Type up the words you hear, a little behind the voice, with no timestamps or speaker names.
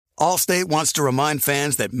Allstate wants to remind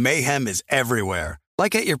fans that mayhem is everywhere,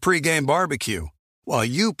 like at your pregame barbecue. While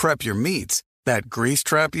you prep your meats, that grease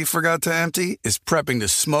trap you forgot to empty is prepping to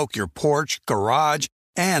smoke your porch, garage,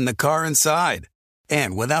 and the car inside.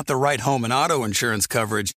 And without the right home and auto insurance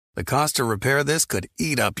coverage, the cost to repair this could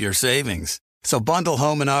eat up your savings. So bundle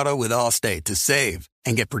home and auto with Allstate to save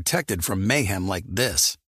and get protected from mayhem like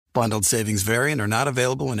this. Bundled savings vary and are not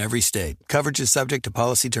available in every state. Coverage is subject to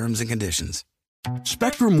policy terms and conditions.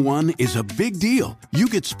 Spectrum One is a big deal. You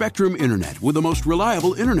get Spectrum Internet with the most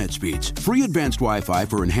reliable internet speeds, free advanced Wi-Fi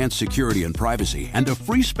for enhanced security and privacy, and a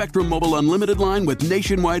free Spectrum Mobile Unlimited line with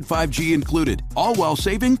nationwide 5G included, all while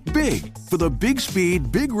saving big. For the big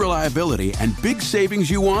speed, big reliability, and big savings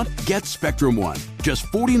you want, get Spectrum One. Just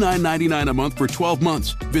 $49.99 a month for 12 months.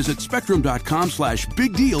 Visit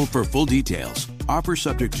spectrum.com/big deal for full details. Offer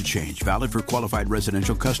subject to change. Valid for qualified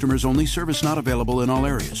residential customers only. Service not available in all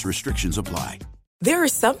areas. Restrictions apply. There are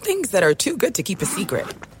some things that are too good to keep a secret.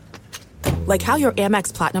 Like how your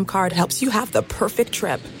Amex Platinum card helps you have the perfect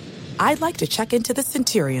trip. I'd like to check into the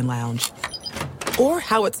Centurion Lounge. Or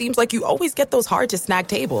how it seems like you always get those hard-to-snag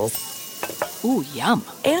tables. Ooh, yum.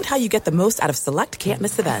 And how you get the most out of select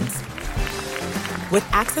can't-miss events. With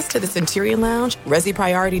access to the Centurion Lounge, Resi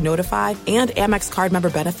Priority Notify, and Amex card member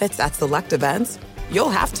benefits at select events, you'll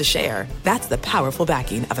have to share. That's the powerful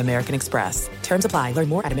backing of American Express. Terms apply. Learn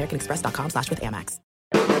more at americanexpress.com/withAmex.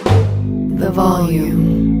 The volume.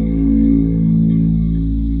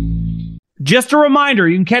 Just a reminder,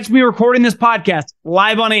 you can catch me recording this podcast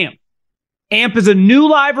live on AMP. AMP is a new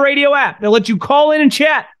live radio app that lets you call in and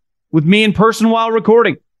chat with me in person while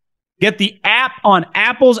recording. Get the app on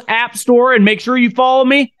Apple's App Store and make sure you follow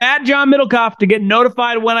me at John Middlecoff to get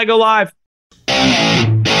notified when I go live.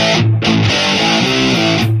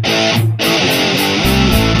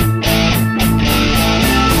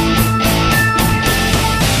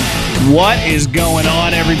 What is going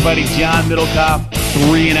on, everybody? John Middlecoff,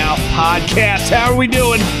 3 and Out Podcast. How are we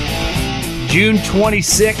doing? June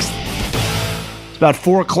 26th. It's about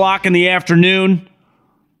 4 o'clock in the afternoon.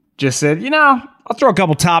 Just said, I'll throw a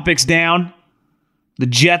couple topics down. The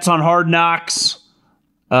Jets on Hard Knocks.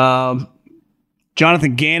 Jonathan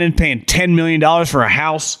Gannon paying $10 million for a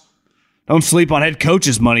house. Don't sleep on head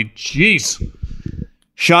coach's money. Jeez.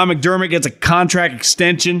 Sean McDermott gets a contract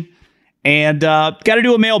extension. And got to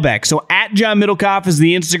do a mailbag. So at John Middlecoff is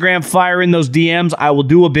the Instagram. Fire in those DMs. I will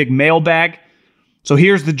do a big mailbag. So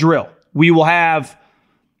here's the drill. We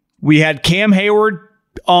had Cam Hayward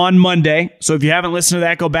on Monday. So if you haven't listened to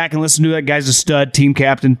that, go back and listen to that. Guy's a stud, team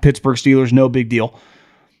captain, Pittsburgh Steelers, no big deal.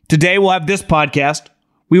 Today we'll have this podcast.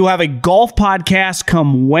 We will have a golf podcast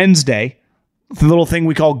come Wednesday. The little thing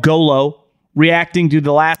we call Go Low, reacting to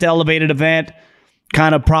the last elevated event.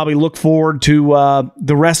 Kind of probably look forward to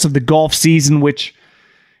the rest of the golf season, which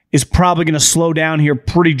is probably going to slow down here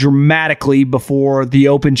pretty dramatically before the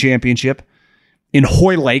Open Championship in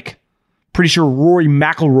Hoylake. Pretty sure Rory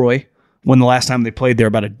McIlroy won the last time they played there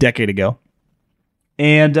about a decade ago.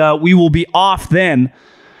 And we will be off then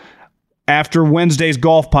after Wednesday's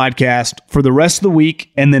golf podcast for the rest of the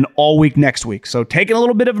week and then all week next week. So taking a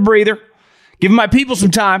little bit of a breather, giving my people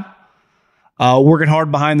some time. Working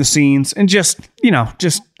hard behind the scenes, and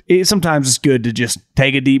sometimes it's good to just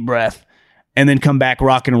take a deep breath and then come back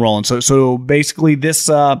rocking and rolling. So basically this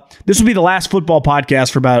will be the last football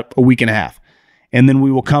podcast for about a week and a half. And then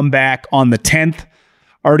we will come back on the 10th,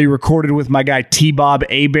 already recorded with my guy T-Bob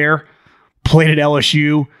Abear, played at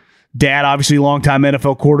LSU. Dad, obviously longtime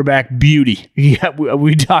NFL quarterback, beauty. Yeah,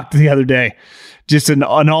 we talked the other day. Just an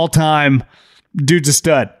all-time dude's a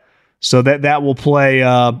stud. So that will play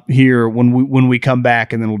here when we come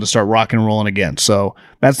back, and then we'll just start rocking and rolling again. So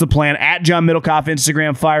that's the plan. At John Middlecoff,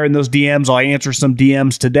 Instagram, fire in those DMs. I'll answer some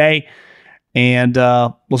DMs today, and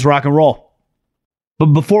let's rock and roll. But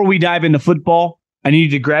before we dive into football, I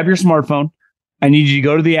need you to grab your smartphone. I need you to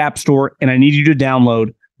go to the App Store, and I need you to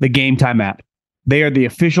download the Game Time app. They are the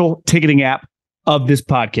official ticketing app of this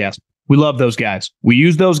podcast. We love those guys. We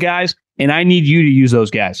use those guys, and I need you to use those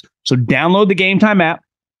guys. So download the Game Time app.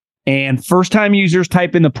 And first-time users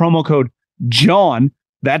type in the promo code JOHN,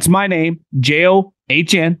 that's my name, John,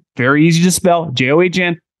 very easy to spell, John,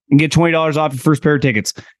 and get $20 off your first pair of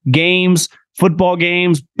tickets. Games, football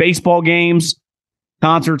games, baseball games,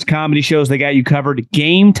 concerts, comedy shows, they got you covered.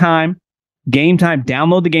 Game Time,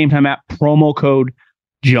 download the Game Time app, promo code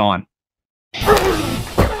JOHN.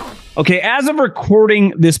 Okay, as of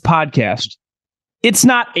recording this podcast, it's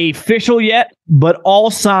not official yet, but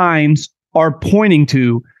all signs are pointing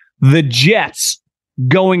to the Jets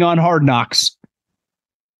going on Hard Knocks,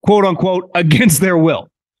 quote unquote, against their will.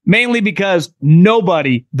 Mainly because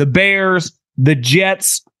nobody, the Bears, the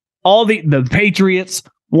Jets, all the Patriots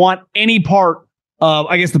want any part of,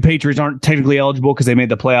 I guess the Patriots aren't technically eligible because they made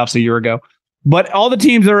the playoffs a year ago, but all the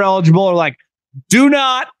teams that are eligible are like, do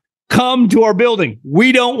not come to our building.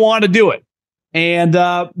 We don't want to do it. And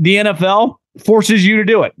the NFL forces you to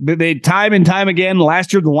do it. They time and time again.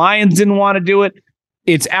 Last year, the Lions didn't want to do it.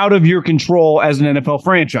 It's out of your control as an NFL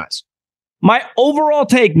franchise. My overall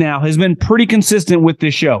take now has been pretty consistent with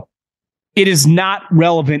this show. It is not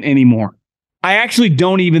relevant anymore. I actually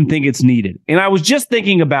don't even think it's needed. And I was just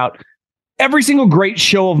thinking about every single great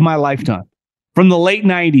show of my lifetime from the late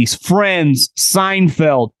 90s, Friends,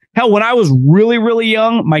 Seinfeld. Hell, when I was really, really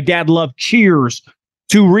young, my dad loved Cheers,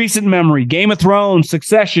 to recent memory, Game of Thrones,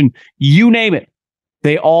 Succession, you name it.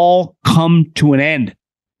 They all come to an end.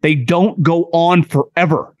 They don't go on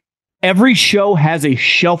forever. Every show has a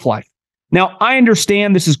shelf life. Now, I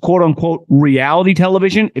understand this is quote unquote reality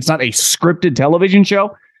television. It's not a scripted television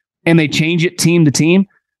show, and they change it team to team.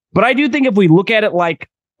 But I do think if we look at it like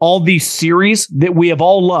all these series that we have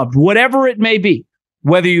all loved, whatever it may be,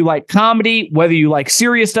 whether you like comedy, whether you like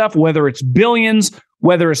serious stuff, whether it's Billions,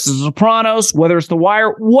 whether it's The Sopranos, whether it's The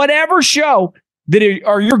Wire, whatever show that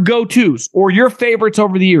are your go-tos or your favorites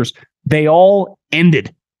over the years, they all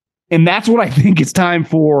ended. And that's what I think it's time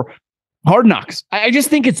for Hard Knocks. I just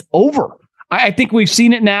think it's over. I think we've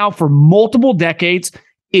seen it now for multiple decades.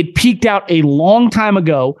 It peaked out a long time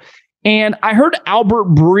ago. And I heard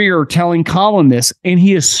Albert Breer telling Colin this, and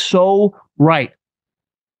he is so right.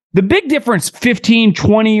 The big difference 15,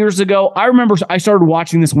 20 years ago, I remember I started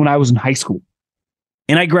watching this when I was in high school.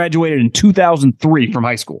 And I graduated in 2003 from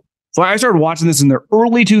high school. So I started watching this in the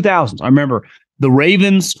early 2000s. I remember the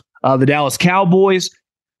Ravens, the Dallas Cowboys.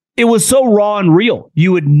 It was so raw and real.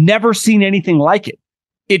 You had never seen anything like it.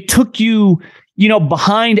 It took you,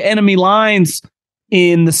 behind enemy lines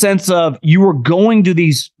in the sense of you were going to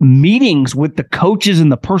these meetings with the coaches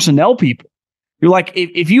and the personnel people. You're like,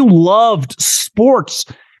 if you loved sports,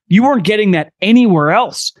 you weren't getting that anywhere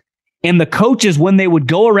else. And the coaches, when they would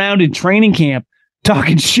go around in training camp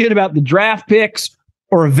talking shit about the draft picks,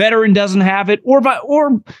 or a veteran doesn't have it, or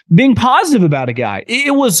being positive about a guy,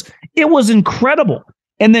 it was incredible.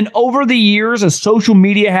 And then over the years, as social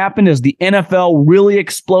media happened, as the NFL really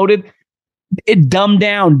exploded, it dumbed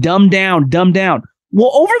down.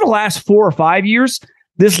 Well, over the last 4 or 5 years,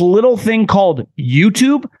 this little thing called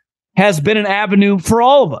YouTube has been an avenue for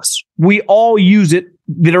all of us. We all use it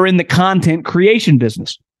that are in the content creation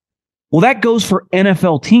business. Well, that goes for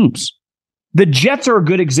NFL teams. The Jets are a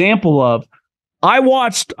good example of, I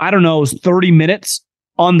watched, 30 minutes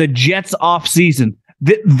on the Jets offseason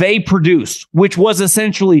that they produced, which was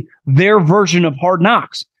essentially their version of Hard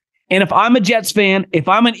Knocks. And if I'm a Jets fan, if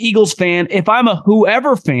I'm an Eagles fan, if I'm a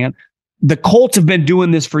whoever fan, the Colts have been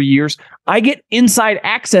doing this for years. I get inside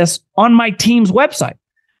access on my team's website.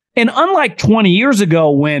 And unlike 20 years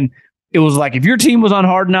ago, when it was like, if your team was on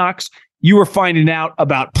Hard Knocks, you were finding out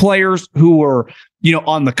about players who were,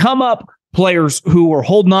 on the come up, players who were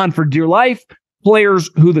holding on for dear life, players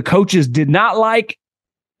who the coaches did not like.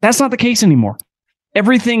 That's not the case anymore.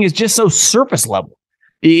 Everything is just so surface level.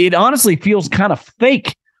 It honestly feels kind of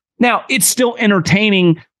fake. Now, it's still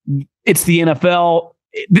entertaining. It's the NFL.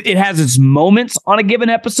 It has its moments on a given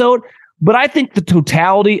episode, but I think the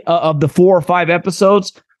totality of the 4 or 5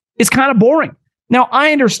 episodes is kind of boring. Now,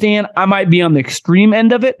 I understand I might be on the extreme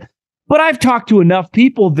end of it, but I've talked to enough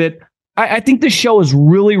people that I think this show has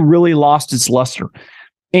really, really lost its luster.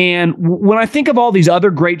 And when I think of all these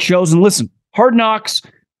other great shows, and listen, Hard Knocks,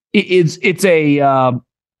 it's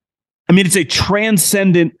a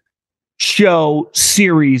transcendent show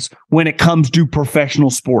series when it comes to professional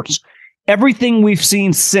sports. Everything we've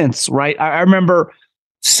seen since, right? I remember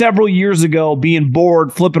several years ago being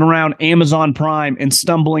bored, flipping around Amazon Prime and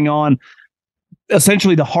stumbling on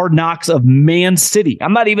essentially the Hard Knocks of Man City.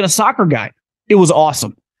 I'm not even a soccer guy. It was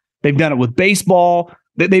awesome. They've done it with baseball.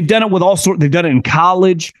 They've done it with all sorts. They've done it in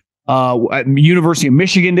college. At University of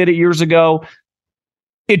Michigan did it years ago.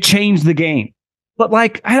 It changed the game. But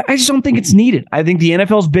I just don't think it's needed. I think the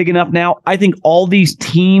NFL is big enough now. I think all these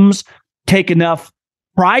teams take enough.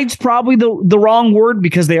 Pride's probably the wrong word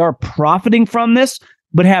because they are profiting from this,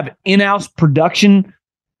 but have in-house production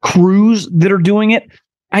crews that are doing it.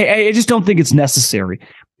 I just don't think it's necessary.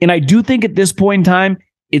 And I do think at this point in time,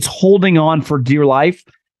 it's holding on for dear life.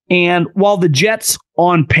 And while the Jets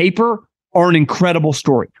on paper are an incredible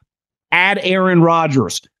story, add Aaron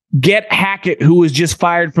Rodgers, get Hackett, who was just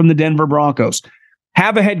fired from the Denver Broncos,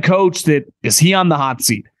 have a head coach that is he on the hot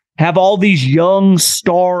seat, have all these young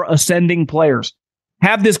star ascending players,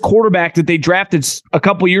 have this quarterback that they drafted a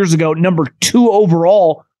couple years ago, number 2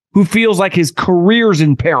 overall, who feels like his career's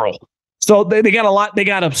in peril. So they got a lot. They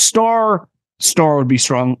got a star would be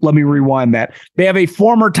strong. Let me rewind that. They have a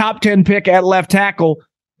former top 10 pick at left tackle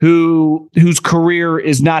whose career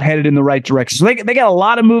is not headed in the right direction. So they got a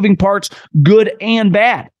lot of moving parts, good and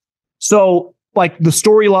bad. So like the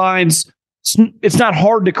storylines, it's not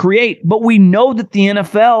hard to create, but we know that the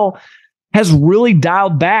NFL has really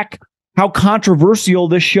dialed back how controversial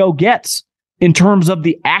this show gets in terms of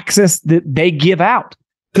the access that they give out.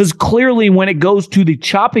 Because clearly when it goes to the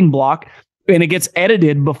chopping block and it gets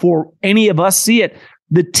edited before any of us see it,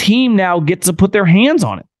 the team now gets to put their hands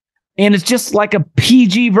on it. And it's just like a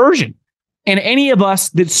PG version. And any of us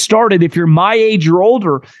that started, if you're my age or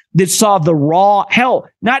older, that saw the raw, hell,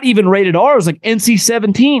 not even rated R, it was like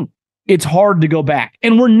NC-17. It's hard to go back.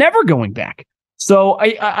 And we're never going back. So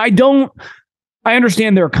I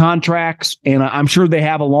understand their contracts, and I'm sure they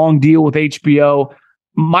have a long deal with HBO.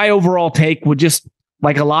 My overall take would just,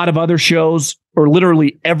 like a lot of other shows, or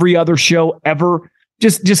literally every other show ever,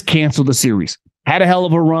 just cancel the series. Had a hell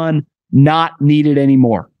of a run, not needed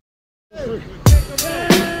anymore. The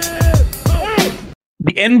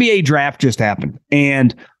NBA draft just happened,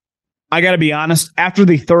 and I got to be honest, after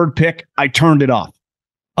the third pick, I turned it off.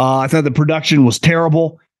 I thought the production was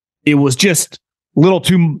terrible. It was just a little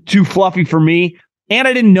too fluffy for me, and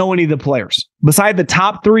I didn't know any of the players. Beside the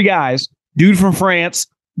top three guys, dude from France,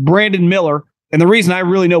 Brandon Miller, and the reason I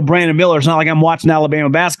really know Brandon Miller, it's not like I'm watching Alabama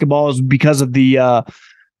basketball, is because of the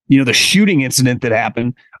the shooting incident that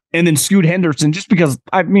happened. And then Scoot Henderson, just because,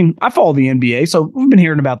 I follow the NBA, so we've been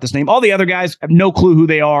hearing about this name. All the other guys have no clue who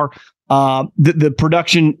they are. The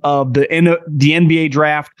production of the NBA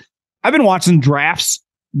draft, I've been watching drafts,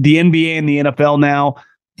 the NBA and the NFL now,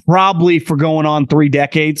 probably for going on 3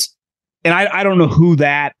 decades. And I don't know who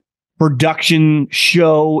that production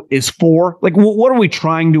show is for. Like, what are we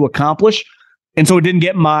trying to accomplish? And so it didn't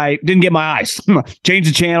get my eyes. Change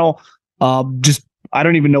the channel. I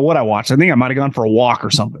don't even know what I watched. I think I might have gone for a walk or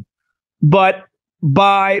something. But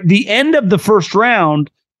by the end of the first round,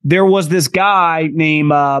 there was this guy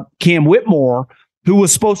named Cam Whitmore who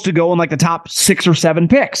was supposed to go in like the top 6 or 7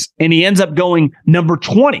 picks. And he ends up going number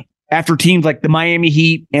 20 after teams like the Miami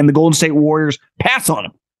Heat and the Golden State Warriors pass on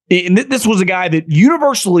him. And this was a guy that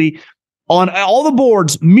universally on all the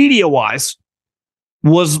boards, media-wise,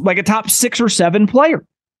 was like a top 6 or 7 player.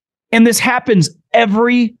 And this happens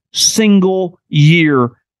every single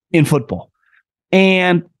year in football.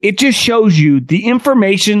 And it just shows you the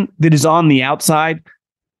information that is on the outside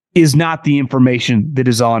is not the information that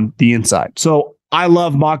is on the inside. So I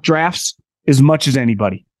love mock drafts as much as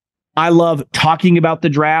anybody. I love talking about the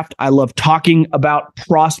draft. I love talking about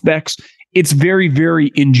prospects. It's very,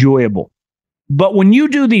 very enjoyable. But when you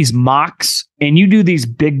do these mocks and you do these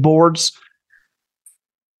big boards,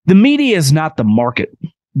 the media is not the market.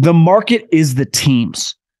 The market is the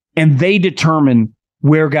teams, and they determine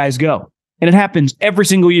where guys go. And it happens every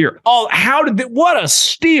single year. Oh, what a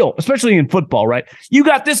steal, especially in football, right? You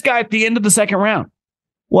got this guy at the end of the second round.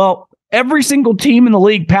 Well, every single team in the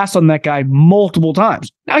league passed on that guy multiple times.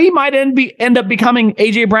 Now, he might end up becoming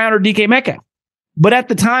A.J. Brown or DK Metcalf. But at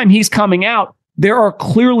the time he's coming out, there are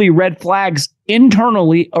clearly red flags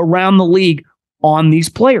internally around the league on these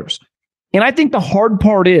players. And I think the hard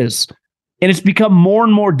part is, and it's become more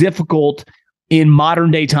and more difficult in modern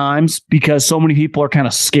day times because so many people are kind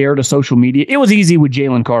of scared of social media. It was easy with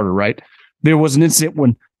Jalen Carter, right? There was an incident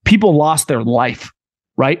when people lost their life,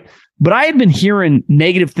 right? But I had been hearing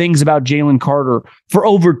negative things about Jalen Carter for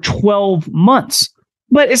over 12 months.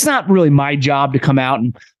 But it's not really my job to come out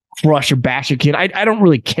and crush or bash a kid. I don't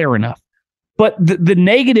really care enough. But the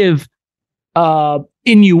negative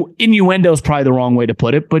innuendo is probably the wrong way to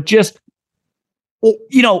put it, but just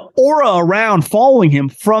aura around following him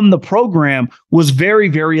from the program was very,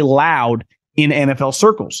 very loud in NFL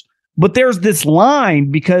circles. But there's this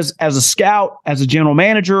line because as a scout, as a general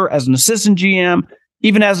manager, as an assistant GM,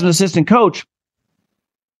 even as an assistant coach,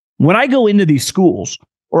 when I go into these schools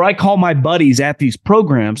or I call my buddies at these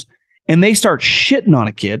programs and they start shitting on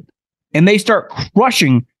a kid and they start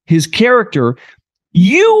crushing his character,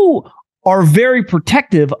 you are very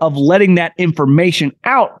protective of letting that information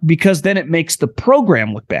out because then it makes the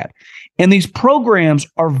program look bad. And these programs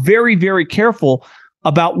are very, very careful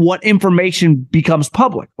about what information becomes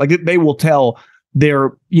public. Like they will tell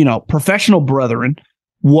their, professional brethren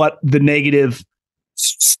what the negative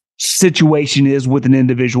situation is with an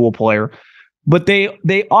individual player. But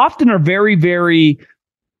they often are very, very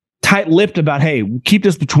tight-lipped about, hey, keep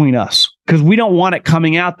this between us because we don't want it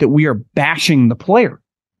coming out that we are bashing the player.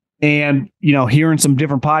 And, hearing some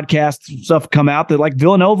different podcasts and stuff come out that like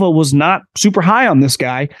Villanova was not super high on this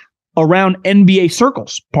guy around NBA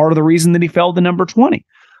circles. Part of the reason that he fell to number 20.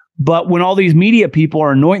 But when all these media people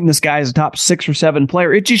are anointing this guy as a top 6 or 7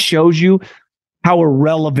 player, it just shows you how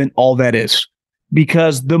irrelevant all that is,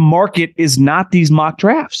 because the market is not these mock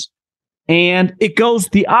drafts. And it goes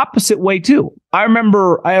the opposite way, too. I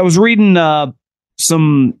remember I was reading one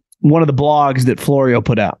of the blogs that Florio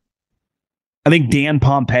put out. I think Dan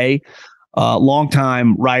Pompei,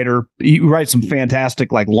 longtime writer, he writes some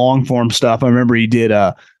fantastic long form stuff. I remember he did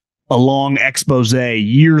a long expose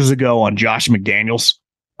years ago on Josh McDaniels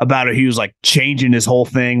about it. He was changing his whole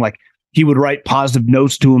thing. He would write positive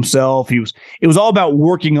notes to himself. It was all about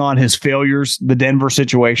working on his failures, the Denver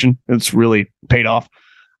situation. It's really paid off.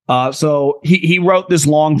 So he wrote this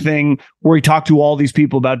long thing where he talked to all these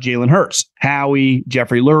people about Jalen Hurts, Howie,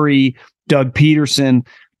 Jeffrey Lurie, Doug Peterson.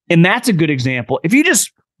 And that's a good example. If you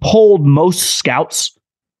just polled most scouts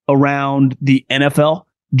around the NFL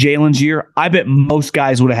Jalen's year, I bet most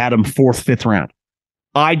guys would have had him 4th, 5th round.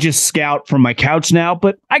 I just scout from my couch now,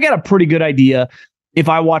 but I got a pretty good idea if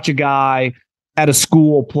I watch a guy at a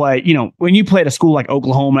school play. When you play at a school like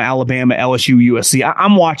Oklahoma, Alabama, LSU, USC,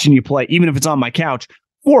 I'm watching you play, even if it's on my couch,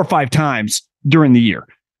 4 or 5 times during the year.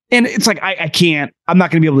 And it's I'm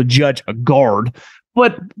not going to be able to judge a guard.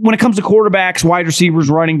 But when it comes to quarterbacks, wide receivers,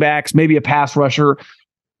 running backs, maybe a pass rusher,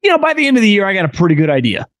 by the end of the year, I got a pretty good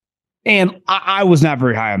idea. And I was not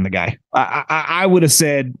very high on the guy. I would have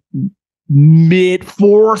said mid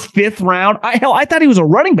 4th, 5th round. I thought he was a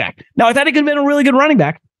running back. Now, I thought he could have been a really good running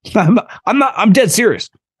back. I'm dead serious.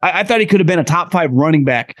 I thought he could have been a top 5 running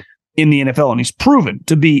back in the NFL, and he's proven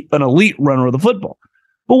to be an elite runner of the football.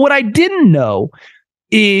 But what I didn't know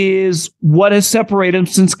is what has separated him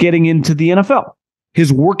since getting into the NFL.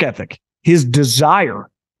 His work ethic, his desire,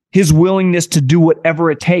 his willingness to do whatever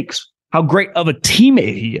it takes, how great of a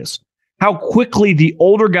teammate he is, how quickly the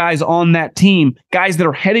older guys on that team, guys that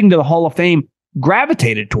are heading to the Hall of Fame,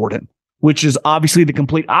 gravitated toward him, which is obviously the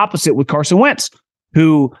complete opposite with Carson Wentz,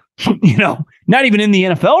 who, not even in the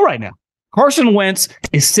NFL right now. Carson Wentz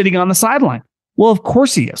is sitting on the sideline. Well, of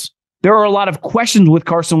course he is. There are a lot of questions with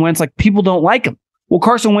Carson Wentz, people don't like him. Well,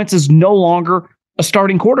 Carson Wentz is no longer a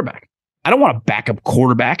starting quarterback. I don't want a backup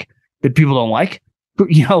quarterback that people don't like.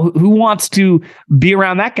 Who wants to be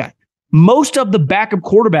around that guy? Most of the backup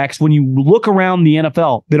quarterbacks, when you look around the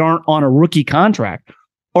NFL that aren't on a rookie contract,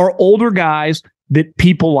 are older guys that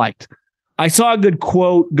people liked. I saw a good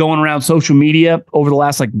quote going around social media over the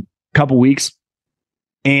last couple weeks.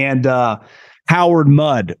 And Tom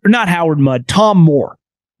Moore.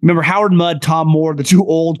 Remember Howard Mudd, Tom Moore, the 2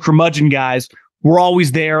 old curmudgeon guys were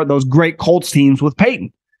always there, those great Colts teams with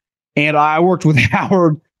Peyton. And I worked with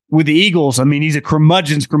Howard with the Eagles. I mean, he's a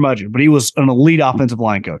curmudgeon, but he was an elite offensive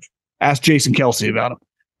line coach. Ask Jason Kelsey about him.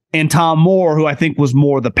 And Tom Moore, who I think was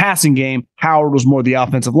more the passing game, Howard was more the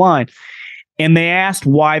offensive line. And they asked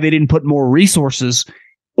why they didn't put more resources.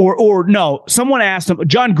 Or no, someone asked him,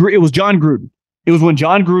 it was John Gruden. It was when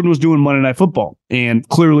John Gruden was doing Monday Night Football. And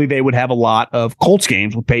clearly they would have a lot of Colts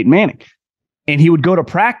games with Peyton Manning. And he would go to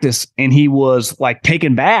practice and he was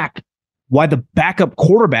taken back why the backup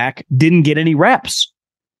quarterback didn't get any reps.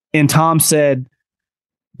 And Tom said,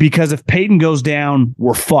 because if Peyton goes down,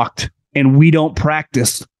 we're fucked. And we don't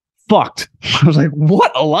practice, fucked. I was like,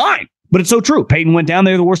 what a line. But it's so true. Peyton went down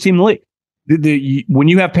there, the worst team in the league. When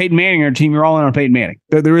you have Peyton Manning on your team, you're all in on Peyton Manning.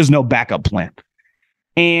 There is no backup plan.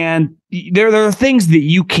 And there are things that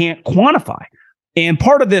you can't quantify. And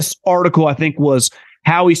part of this article, I think, was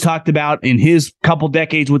how he's talked about in his couple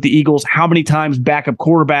decades with the Eagles, how many times backup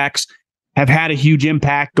quarterbacks have had a huge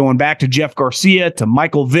impact, going back to Jeff Garcia, to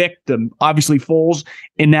Michael Vick, to obviously Foles,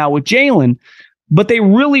 and now with Jalen. But they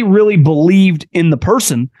really, really believed in the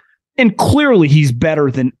person. And clearly he's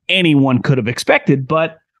better than anyone could have expected.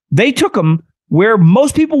 But they took him where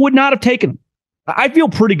most people would not have taken him. I feel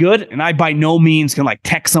pretty good, and I by no means can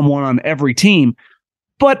text someone on every team.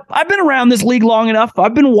 But I've been around this league long enough.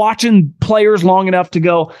 I've been watching players long enough to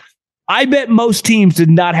go, I bet most teams did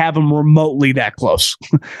not have him remotely that close.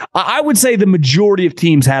 I would say the majority of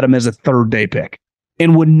teams had him as a 3rd-day pick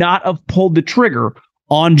and would not have pulled the trigger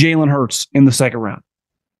on Jalen Hurts in the 2nd round.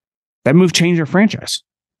 That move changed their franchise.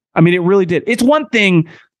 I mean, it really did. It's one thing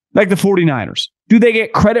like the 49ers. Do they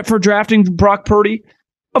get credit for drafting Brock Purdy?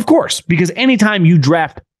 Of course, because anytime you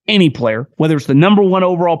draft any player, whether it's the number 1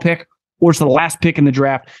 overall pick or it's the last pick in the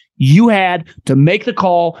draft, you had to make the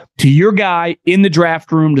call to your guy in the draft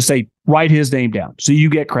room to say, write his name down so you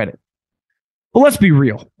get credit. But let's be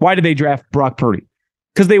real. Why did they draft Brock Purdy?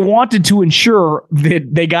 Because they wanted to ensure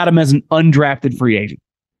that they got him as an undrafted free agent.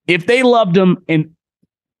 If they loved him and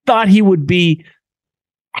thought he would be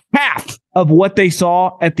half of what they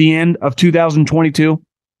saw at the end of 2022,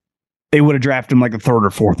 they would have drafted him the 3rd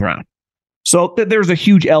or 4th round. So there's a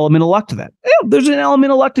huge element of luck to that. Yeah, there's an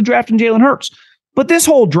element of luck to drafting Jalen Hurts. But this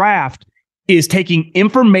whole draft is taking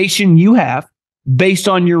information you have based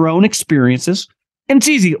on your own experiences. And it's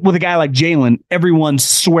easy with a guy like Jalen, everyone's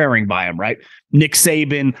swearing by him, right? Nick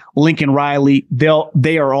Saban, Lincoln Riley,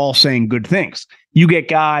 they are all saying good things. You get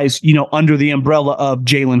guys, under the umbrella of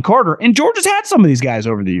Jalen Carter, and Georgia's had some of these guys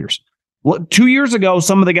over the years. Well, 2 years ago,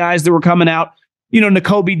 some of the guys that were coming out,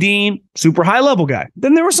 Nakobe Dean, super high level guy.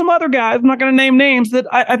 Then there were some other guys, I'm not going to name names, that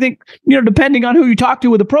I think, depending on who you talk to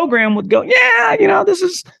with the program would go,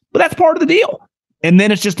 but that's part of the deal. And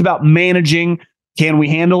then it's just about managing. Can we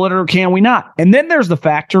handle it or can we not? And then there's the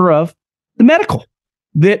factor of the medical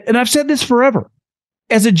and I've said this forever.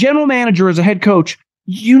 As a general manager, as a head coach,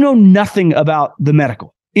 you know nothing about the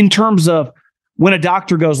medical in terms of when a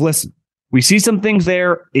doctor goes, listen, we see some things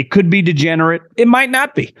there. It could be degenerate. It might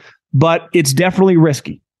not be, but it's definitely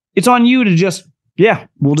risky. It's on you to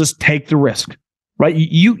we'll just take the risk, right?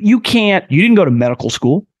 You didn't go to medical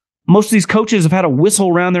school. Most of these coaches have had a whistle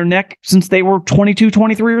around their neck since they were 22,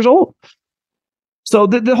 23 years old. So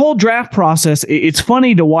the whole draft process, it's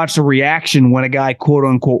funny to watch the reaction when a guy, quote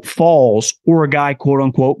unquote, falls or a guy, quote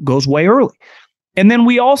unquote, goes way early. And then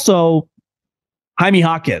we also, Jaime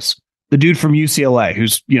Jaquez, the dude from UCLA,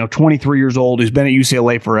 who's, 23 years old, who's been at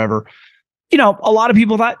UCLA forever. A lot of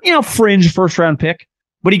people thought, fringe first round pick,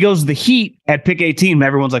 but he goes to the Heat at pick 18. And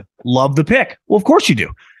everyone's like, love the pick. Well, of course you do.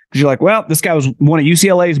 Because you're like, well, this guy was one of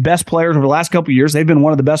UCLA's best players over the last couple of years. They've been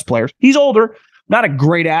one of the best players. He's older. Not a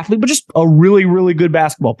great athlete, but just a really, really good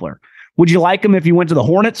basketball player. Would you like him if he went to the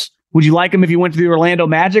Hornets? Would you like him if he went to the Orlando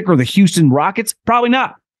Magic or the Houston Rockets? Probably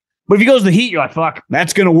not. But if he goes to the Heat, you're like, fuck,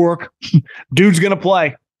 that's going to work. Dude's going to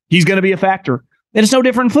play. He's going to be a factor. And it's no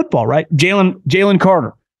different in football, right? Jalen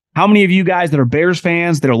Carter. How many of you guys that are Bears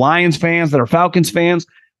fans, that are Lions fans, that are Falcons fans,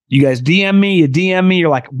 you guys DM me, you're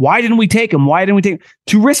like, why didn't we take him? Why didn't we take him?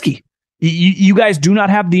 Too risky. You guys do not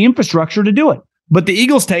have the infrastructure to do it. But the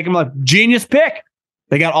Eagles take him like genius pick.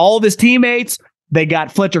 They got all of his teammates. They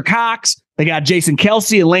got Fletcher Cox. They got Jason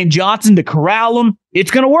Kelsey and Lane Johnson to corral him.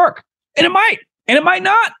 It's going to work. And it might. And it might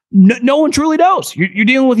not. No one truly knows. You're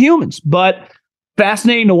dealing with humans. But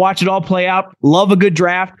fascinating to watch it all play out. Love a good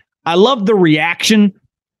draft. I love the reaction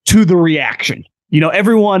to the reaction.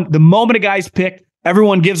 Everyone, the moment a guy's picked,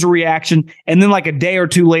 everyone gives a reaction. And then like a day or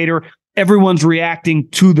two later, everyone's reacting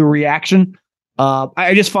to the reaction.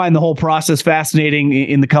 I just find the whole process fascinating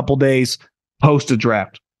in the couple days post a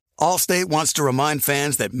draft. Allstate wants to remind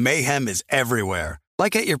fans that mayhem is everywhere,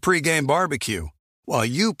 like at your pregame barbecue. While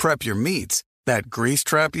you prep your meats, that grease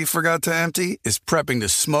trap you forgot to empty is prepping to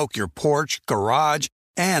smoke your porch, garage,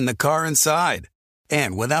 and the car inside.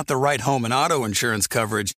 And without the right home and auto insurance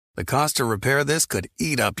coverage, the cost to repair this could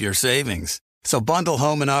eat up your savings. So bundle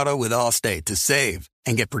home and auto with Allstate to save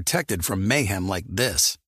and get protected from mayhem like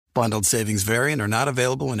this. Bundled savings vary and are not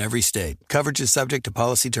available in every state. Coverage is subject to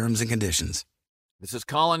policy terms and conditions. This is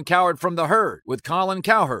Colin Cowherd from The Herd with Colin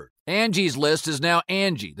Cowherd. Angie's List is now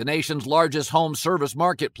Angie, the nation's largest home service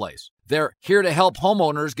marketplace. They're here to help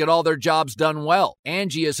homeowners get all their jobs done well.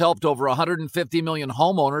 Angie has helped over 150 million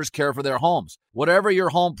homeowners care for their homes. Whatever your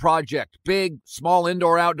home project, big, small,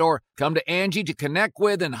 indoor, outdoor, come to Angie to connect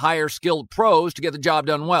with and hire skilled pros to get the job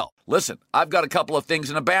done well. Listen, I've got a couple of things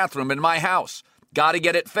in a bathroom in my house. Got to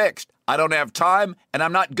get it fixed. I don't have time, and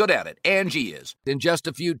I'm not good at it. Angie is. In just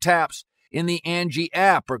a few taps in the Angie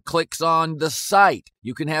app or clicks on the site,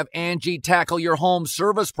 you can have Angie tackle your home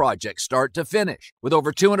service project start to finish. With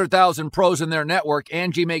over 200,000 pros in their network,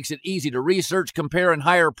 Angie makes it easy to research, compare, and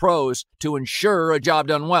hire pros to ensure a job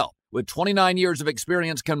done well. With 29 years of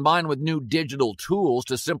experience combined with new digital tools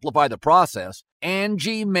to simplify the process,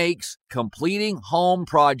 Angie makes completing home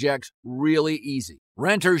projects really easy.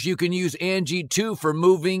 Renters, you can use Angie too for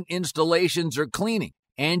moving, installations, or cleaning.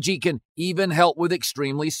 Angie can even help with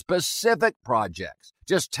extremely specific projects.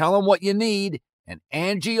 Just tell them what you need, and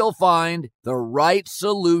Angie will find the right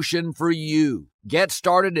solution for you. Get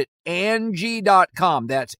started at Angie.com.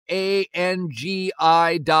 That's ANGI.com,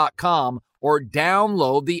 or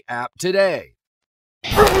download the app today.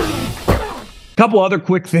 Couple other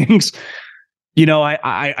quick things.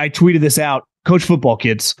 I tweeted this out. Coach Football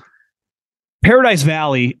Kids. Paradise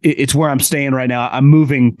Valley, it's where I'm staying right now. I'm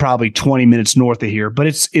moving probably 20 minutes north of here, but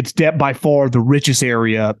it's by far the richest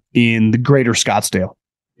area in the greater Scottsdale.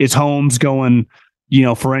 It's homes going,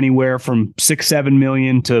 for anywhere from $6-7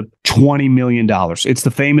 million to $20 million. It's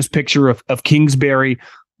the famous picture of Kingsbury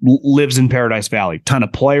lives in Paradise Valley. Ton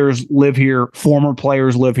of players live here. Former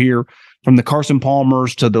players live here, from the Carson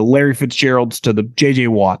Palmers to the Larry Fitzgeralds to the J.J.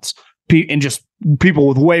 Watts, and just people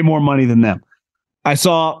with way more money than them. I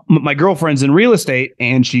saw my girlfriend's in real estate,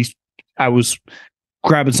 and she I was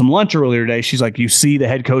grabbing some lunch earlier today. She's like, you see the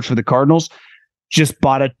head coach for the Cardinals just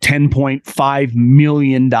bought a $10.5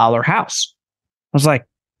 million house. I was like,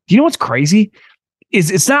 you know what's crazy?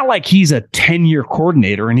 It's not like he's a 10-year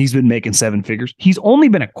coordinator and he's been making seven figures. He's only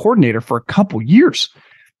been a coordinator for a couple years.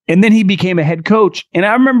 And then he became a head coach. And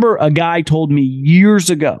I remember a guy told me years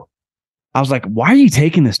ago, I was like, why are you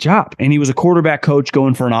taking this job? And he was a quarterback coach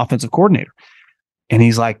going for an offensive coordinator. And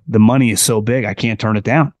he's like, the money is so big, I can't turn it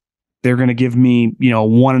down. They're going to give me,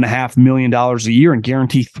 $1.5 million a year and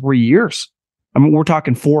guarantee 3 years. I mean, we're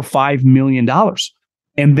talking $4 or $5 million.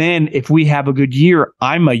 And then if we have a good year,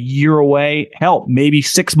 I'm a year away, hell, maybe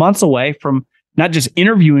 6 months away from not just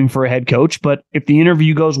interviewing for a head coach, but if the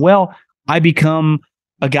interview goes well, I become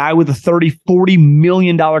a guy with a $30-40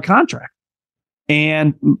 million contract.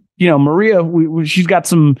 And, Maria, she's got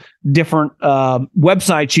some different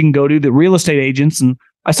websites she can go to, the real estate agents. And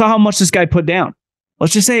I saw how much this guy put down.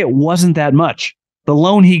 Let's just say it wasn't that much. The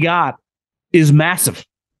loan he got is massive.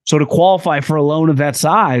 So to qualify for a loan of that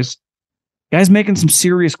size, guy's making some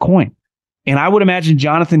serious coin. And I would imagine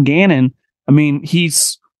Jonathan Gannon,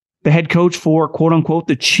 he's the head coach for, quote unquote,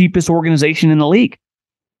 the cheapest organization in the league.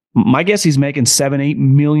 My guess he's making $7-8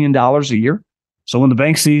 million a year. So when the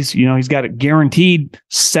bank sees, he's got a guaranteed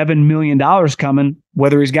 $7 million coming,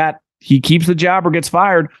 whether he keeps the job or gets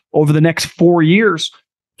fired over the next 4 years,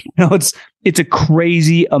 it's a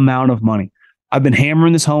crazy amount of money. I've been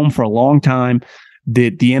hammering this home for a long time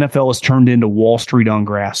that the NFL has turned into Wall Street on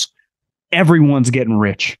grass. Everyone's getting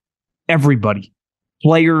rich. Everybody.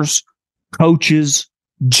 Players, coaches,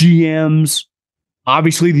 GMs,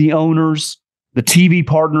 obviously the owners, the TV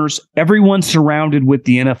partners, everyone surrounded with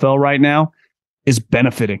the NFL right now is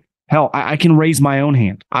benefiting. Hell, I can raise my own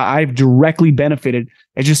hand. I've directly benefited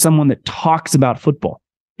as just someone that talks about football.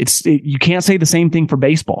 You can't say the same thing for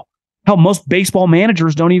baseball. Hell, most baseball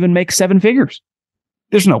managers don't even make seven figures.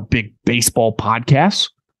 There's no big baseball podcasts,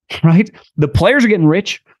 right? The players are getting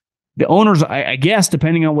rich. The owners, I guess,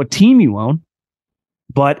 depending on what team you own.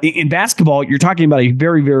 But in basketball, you're talking about a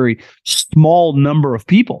very, very small number of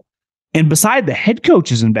people. And beside the head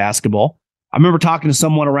coaches in basketball, I remember talking to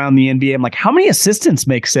someone around the NBA. I'm like, how many assistants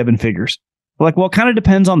make seven figures? They're like, well, it kind of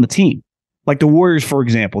depends on the team. Like the Warriors, for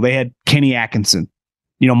example, they had Kenny Atkinson.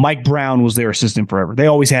 Mike Brown was their assistant forever. They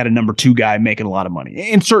always had a number two guy making a lot of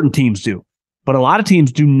money. And certain teams do. But a lot of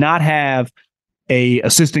teams do not have a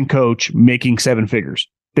assistant coach making seven figures.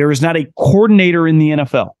 There is not a coordinator in the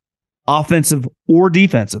NFL, offensive or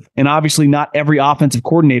defensive. And obviously not every offensive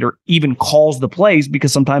coordinator even calls the plays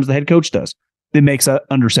because sometimes the head coach does. That makes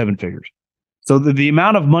under seven figures. So the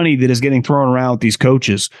amount of money that is getting thrown around with these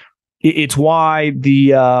coaches, it's why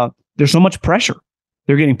there's so much pressure.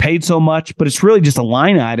 They're getting paid so much, but it's really just a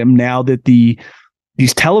line item now that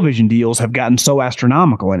these television deals have gotten so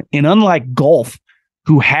astronomical. And unlike golf,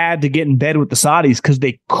 who had to get in bed with the Saudis because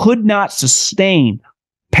they could not sustain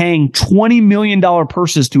paying $20 million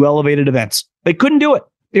purses to elevated events. They couldn't do it.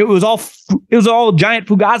 It was all giant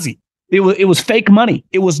fugazi. It was fake money.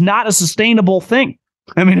 It was not a sustainable thing.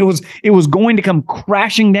 It was going to come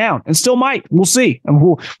crashing down and still might. We'll see. And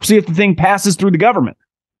we'll see if the thing passes through the government,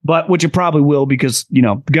 but which it probably will because,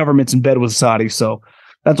 the government's in bed with the Saudis. So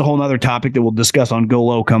that's a whole nother topic that we'll discuss on Go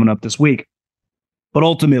Low coming up this week. But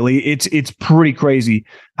ultimately, it's pretty crazy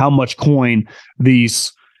how much coin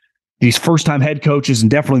these first-time head coaches and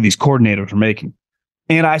definitely these coordinators are making.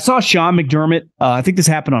 And I saw Sean McDermott. I think this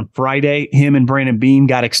happened on Friday. Him and Brandon Beane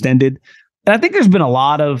got extended. And I think there's been a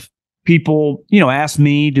lot of people, ask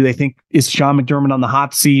me, do they think is Sean McDermott on the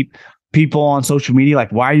hot seat? People on social media,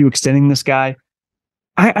 like, why are you extending this guy?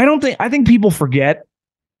 I think people forget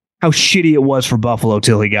how shitty it was for Buffalo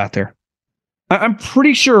till he got there. I'm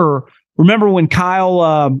pretty sure. Remember when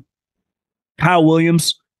Kyle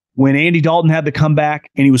Williams, when Andy Dalton had the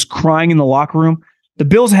comeback and he was crying in the locker room? The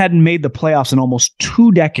Bills hadn't made the playoffs in almost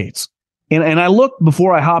 2 decades. And I looked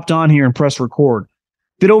before I hopped on here and pressed record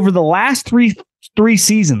that over the last three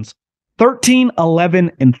seasons, 13,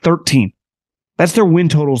 11, and 13. That's their win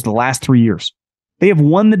totals the last 3 years. They have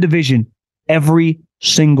won the division every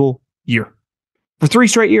single year for 3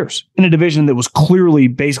 straight years in a division that was clearly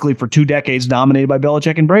basically for 2 decades dominated by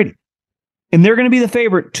Belichick and Brady. And they're going to be the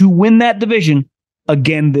favorite to win that division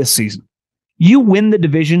again this season. You win the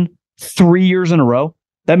division 3 years in a row.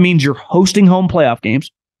 That means you're hosting home playoff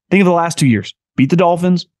games. Think of the last 2 years. Beat the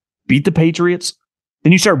Dolphins, beat the Patriots.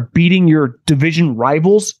 Then you start beating your division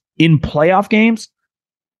rivals in playoff games.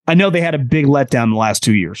 I know they had a big letdown the last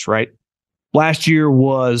 2 years, right? Last year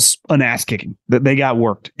was an ass kicking that they got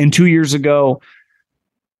worked. And 2 years ago,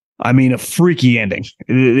 a freaky ending.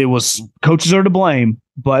 It was coaches are to blame,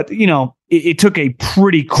 but it took a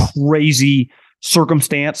pretty crazy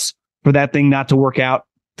circumstance for that thing not to work out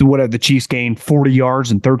to whatever the Chiefs gained 40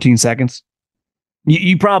 yards in 13 seconds.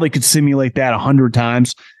 You probably could simulate that 100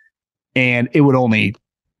 times, and you would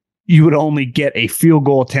only get a field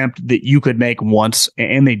goal attempt that you could make once,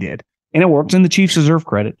 and they did. And it worked, and the Chiefs deserve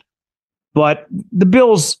credit. But the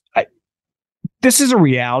Bills, this is a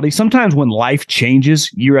reality. Sometimes when life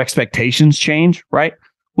changes, your expectations change, right?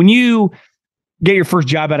 When you get your first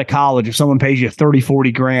job out of college, if someone pays you 30,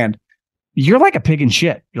 40 grand, you're like a pig in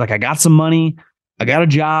shit. You're like, I got some money, I got a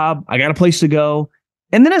job, I got a place to go.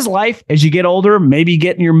 And then as you get older, maybe you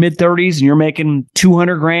get in your mid-30s and you're making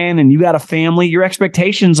 200 grand and you got a family, your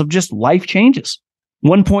expectations of just life changes.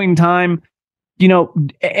 One point in time,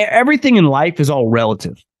 everything in life is all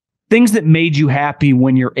relative. Things that made you happy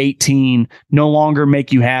when you're 18 no longer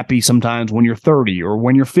make you happy sometimes when you're 30 or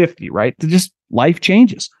when you're 50, right? Just life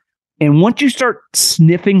changes. And once you start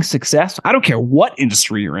sniffing success, I don't care what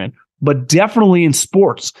industry you're in, but definitely in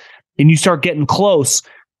sports, and you start getting close,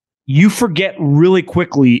 you forget really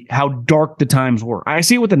quickly how dark the times were. I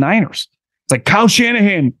see it with the Niners. It's like Kyle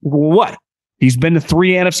Shanahan, what? He's been to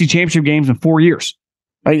 3 NFC Championship games in 4 years.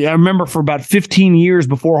 I remember for about 15 years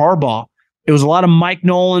before Harbaugh, it was a lot of Mike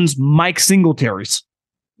Nolans, Mike Singletaries,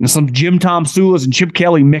 and some Jim Tom Sulas and Chip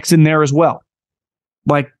Kelly mixed in there as well.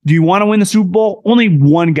 Like, do you want to win the Super Bowl? Only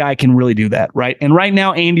one guy can really do that, right? And right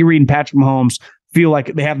now, Andy Reid and Patrick Mahomes feel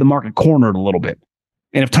like they have the market cornered a little bit.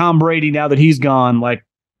 And if Tom Brady, now that he's gone, like,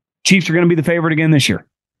 Chiefs are going to be the favorite again this year.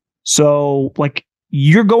 So, like,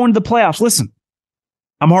 you're going to the playoffs. Listen,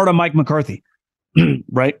 I'm hard on Mike McCarthy,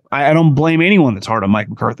 right? I don't blame anyone that's hard on Mike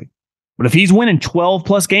McCarthy. But if he's winning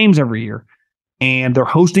 12-plus games every year and they're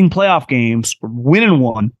hosting playoff games, or winning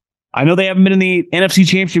one, I know they haven't been in the NFC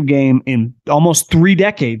Championship game in almost 3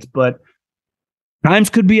 decades, but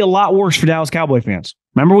times could be a lot worse for Dallas Cowboy fans.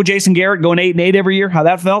 Remember with Jason Garrett going 8-8 every year, how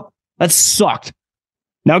that felt? That sucked.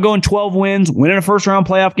 Now going 12 wins, winning a first-round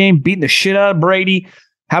playoff game, beating the shit out of Brady,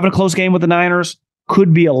 having a close game with the Niners,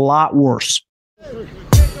 could be a lot worse.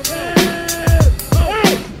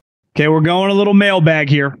 Okay, we're going a little mailbag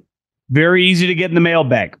here. Very easy to get in the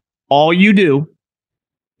mailbag. All you do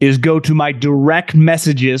is go to my direct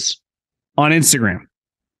messages on Instagram,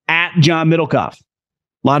 at John Middlecoff.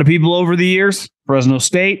 A lot of people over the years, Fresno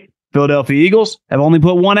State, Philadelphia Eagles, have only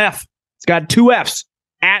put one F. It's got 2 Fs,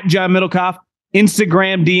 at John Middlecoff.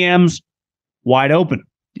 Instagram DMs, wide open.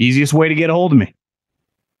 Easiest way to get a hold of me.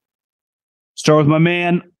 Start with my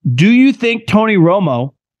man. Do you think Tony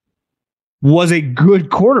Romo was a good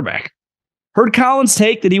quarterback? Heard Colin's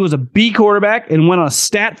take that he was a B quarterback and went on a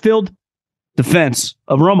stat-filled defense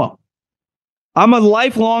of Romo. I'm a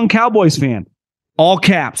lifelong Cowboys fan. All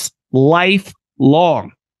caps.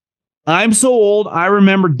 Lifelong. I'm so old, I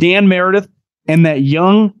remember Dan Meredith and that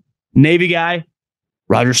young Navy guy,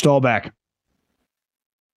 Roger Staubach.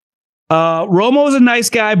 Romo is a nice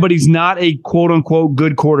guy, but he's not a quote-unquote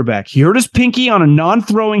good quarterback. He hurt his pinky on a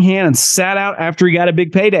non-throwing hand and sat out after he got a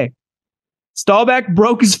big payday. Staubach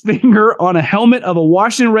broke his finger on a helmet of a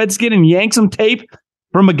Washington Redskin and yanked some tape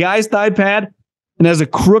from a guy's thigh pad and has a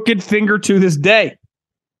crooked finger to this day.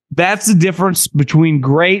 That's the difference between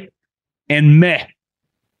great and meh.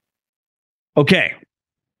 Okay,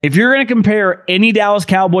 if you're going to compare any Dallas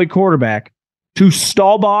Cowboy quarterback to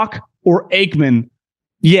Staubach or Aikman,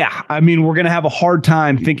 yeah, I mean, we're going to have a hard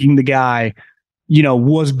time thinking the guy,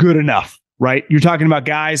 was good enough, right? You're talking about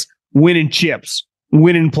guys winning chips,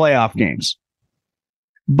 winning playoff games.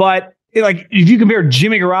 But like, if you compare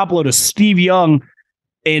Jimmy Garoppolo to Steve Young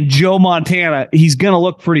and Joe Montana, he's going to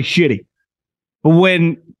look pretty shitty. But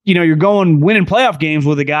when, you're going winning playoff games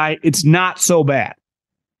with a guy, it's not so bad.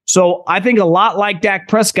 So I think a lot like Dak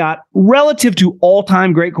Prescott, relative to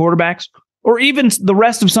all-time great quarterbacks, or even the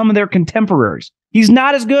rest of some of their contemporaries, he's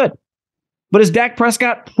not as good. But is Dak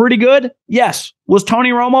Prescott pretty good? Yes. Was Tony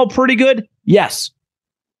Romo pretty good? Yes.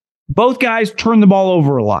 Both guys turned the ball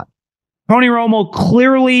over a lot. Tony Romo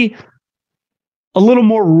clearly a little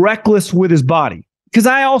more reckless with his body. Because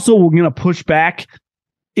I also was going to push back.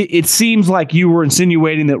 It seems like you were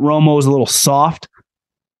insinuating that Romo was a little soft.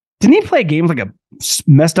 Didn't he play games like a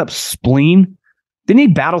messed up spleen? Didn't he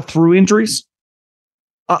battle through injuries?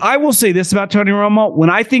 I will say this about Tony Romo. When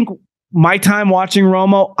I think my time watching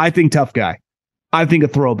Romo, I think tough guy. I think a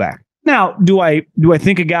throwback. Now, do I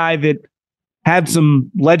think a guy that had some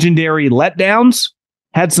legendary letdowns,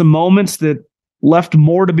 had some moments that left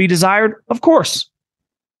more to be desired? Of course.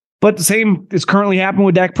 But the same is currently happening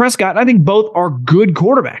with Dak Prescott. I think both are good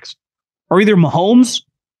quarterbacks. Or either Mahomes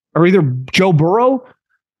or either Joe Burrow.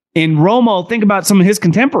 And Romo, think about some of his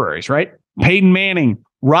contemporaries, right? Peyton Manning,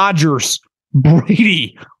 Rodgers,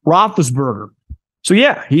 Brady, Roethlisberger. So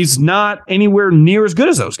yeah, he's not anywhere near as good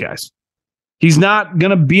as those guys. He's not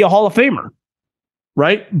going to be a Hall of Famer,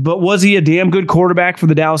 right? But was he a damn good quarterback for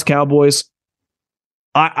the Dallas Cowboys?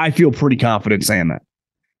 I feel pretty confident saying that.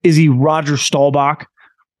 Is he Roger Staubach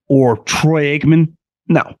or Troy Aikman?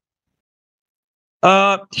 No.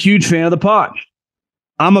 Huge fan of the pod.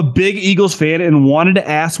 I'm a big Eagles fan and wanted to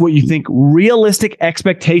ask what you think realistic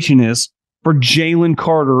expectation is for Jalen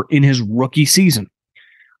Carter in his rookie season.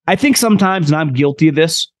 I think sometimes, and I'm guilty of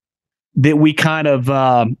this, that we kind of,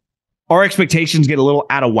 our expectations get a little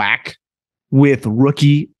out of whack with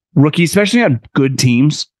rookie, especially on good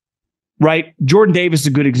teams, right? Jordan Davis is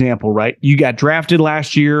a good example, right? You got drafted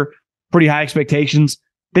last year, pretty high expectations.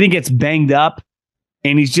 Then he gets banged up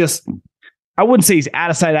and he's just, I wouldn't say he's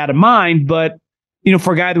out of sight, out of mind, but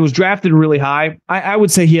for a guy that was drafted really high, I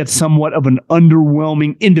would say he had somewhat of an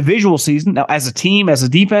underwhelming individual season. Now, as a team, as a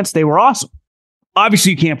defense, they were awesome.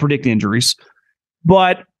 Obviously, you can't predict injuries,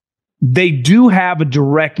 but they do have a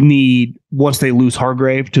direct need once they lose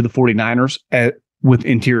Hargrave to the 49ers with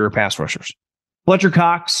interior pass rushers. Fletcher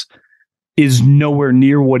Cox is nowhere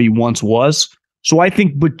near what he once was. So I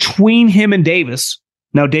think between him and Davis,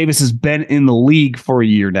 now Davis has been in the league for a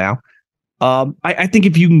year now, I think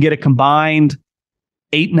if you can get a combined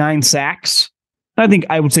 8-9 sacks. I think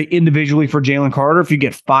I would say individually for Jalen Carter, if you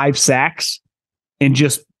get 5 sacks and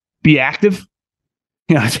just be active,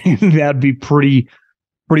 I think that'd be pretty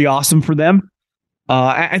awesome for them.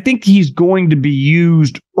 I think he's going to be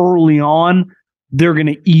used early on. They're going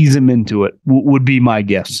to ease him into it, would be my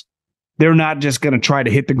guess. They're not just going to try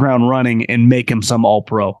to hit the ground running and make him some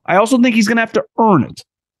all-pro. I also think he's going to have to earn it.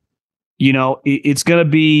 It's going to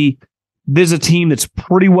be, there's a team that's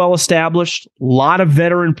pretty well established, a lot of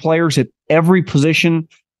veteran players at every position.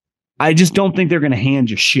 I just don't think they're going to hand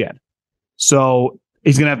you shit. So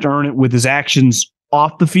he's going to have to earn it with his actions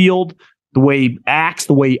off the field, the way he acts,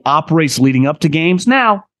 the way he operates leading up to games.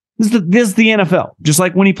 Now, this is the NFL. Just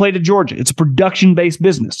like when he played at Georgia, it's a production-based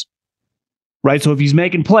business, right? So if he's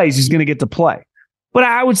making plays, he's going to get to play. But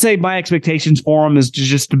I would say my expectations for him is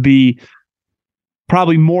just to be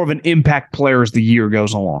probably more of an impact player as the year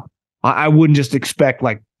goes along. I wouldn't just expect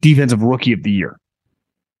like defensive rookie of the year.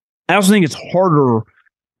 I also think it's harder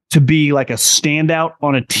to be like a standout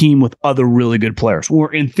on a team with other really good players.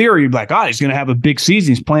 Or in theory, you'd be like, he's going to have a big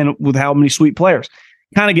season. He's playing with how many sweet players.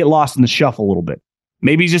 Kind of get lost in the shuffle a little bit.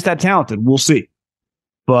 Maybe he's just that talented. We'll see.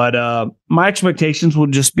 But my expectations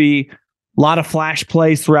would just be a lot of flash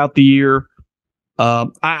plays throughout the year.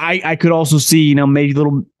 I could also see, maybe a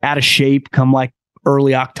little out of shape come like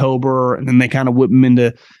early October, and then they kind of whip him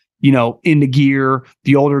into gear,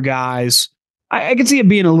 the older guys. I can see it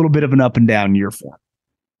being a little bit of an up and down year for him.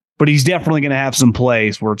 But he's definitely going to have some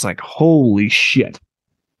plays where it's like, holy shit.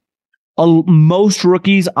 Most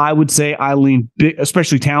rookies, I would say, I lean big,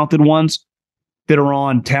 especially talented ones that are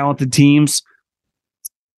on talented teams.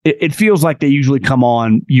 It feels like they usually come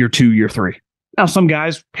on year 2, year 3. Now, some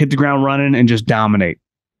guys hit the ground running and just dominate.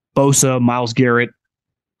 Bosa, Myles Garrett,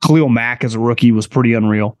 Khalil Mack as a rookie was pretty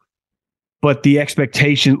unreal. But the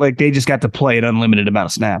expectation, like they just got to play an unlimited amount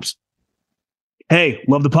of snaps. Hey,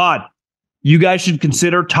 love the pod. You guys should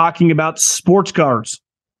consider talking about sports cards.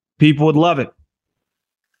 People would love it.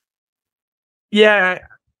 Yeah,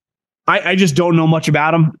 I just don't know much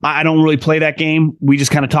about them. I don't really play that game. We just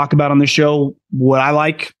kind of talk about on this show what I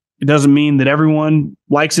like. It doesn't mean that everyone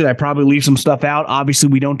likes it. I probably leave some stuff out. Obviously,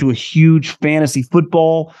 we don't do a huge fantasy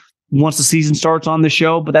football once the season starts on this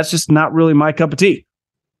show, but that's just not really my cup of tea.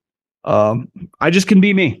 I just can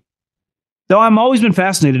be me. Though I'm always been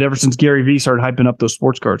fascinated ever since Gary Vee started hyping up those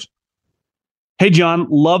sports cards. Hey, John,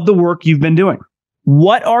 love the work you've been doing.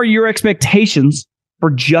 What are your expectations for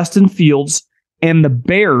Justin Fields and the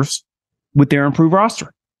Bears with their improved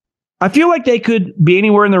roster? I feel like they could be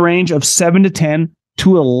anywhere in the range of 7-10 to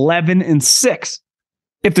 11-6.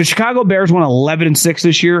 If the Chicago Bears went 11-6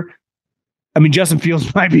 this year, Justin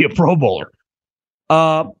Fields might be a Pro Bowler.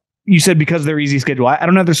 You said because of their easy schedule. I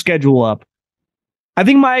don't have their schedule up. I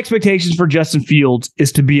think my expectations for Justin Fields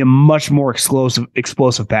is to be a much more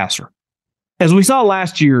explosive passer. As we saw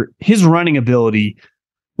last year, his running ability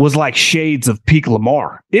was like shades of peak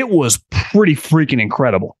Lamar. It was pretty freaking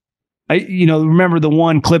incredible. Remember the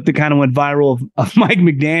one clip that kind of went viral of Mike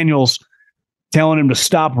McDaniels telling him to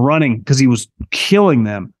stop running because he was killing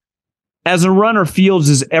them. As a runner, Fields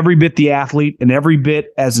is every bit the athlete and every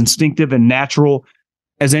bit as instinctive and natural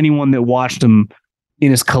as anyone that watched him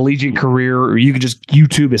in his collegiate career, or you could just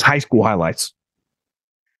YouTube his high school highlights.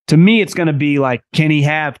 To me, it's going to be like, can he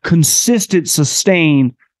have consistent,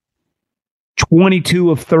 sustained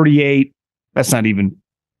 22 of 38? That's not even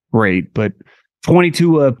great, but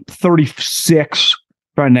 22-36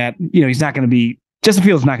 from that, he's not going to be, Justin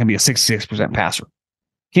Fields is not going to be a 66% passer.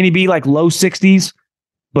 Can he be like low 60s,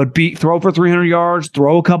 but throw for 300 yards,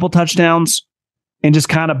 throw a couple touchdowns, and just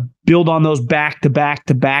kind of build on those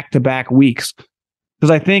back-to-back weeks?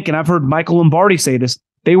 Because I think, and I've heard Michael Lombardi say this,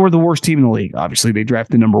 they were the worst team in the league. Obviously, they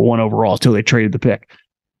drafted number 1 overall until they traded the pick.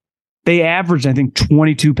 They averaged, I think,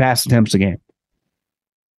 22 pass attempts a game.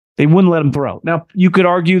 They wouldn't let them throw. Now, you could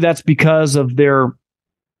argue that's because of their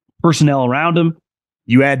personnel around them.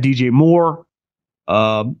 You add DJ Moore,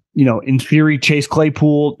 in theory, Chase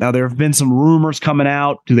Claypool. Now, there have been some rumors coming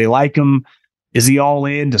out. Do they like him? Is he all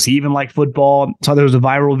in? Does he even like football? So there was a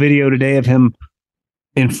viral video today of him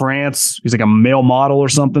in France. He's like a male model or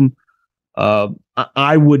something.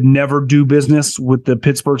 I would never do business with the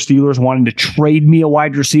Pittsburgh Steelers wanting to trade me a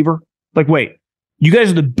wide receiver. Like, wait, you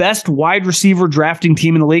guys are the best wide receiver drafting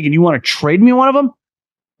team in the league and you want to trade me one of them?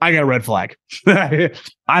 I got a red flag.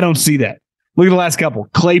 I don't see that. Look at the last couple.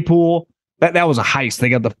 Claypool, that was a heist. They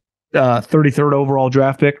got the 33rd overall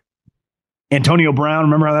draft pick. Antonio Brown,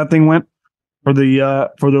 remember how that thing went for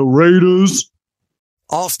the Raiders?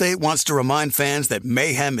 Allstate wants to remind fans that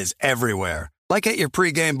mayhem is everywhere, like at your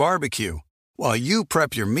pregame barbecue. While you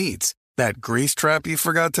prep your meats, that grease trap you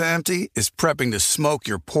forgot to empty is prepping to smoke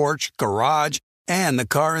your porch, garage, and the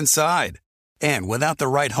car inside. And without the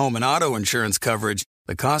right home and auto insurance coverage,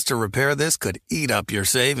 the cost to repair this could eat up your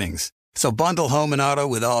savings. So bundle home and auto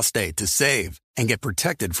with Allstate to save and get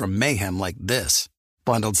protected from mayhem like this.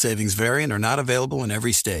 Bundled savings vary and are not available in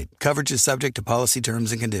every state. Coverage is subject to policy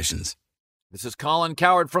terms and conditions. This is Colin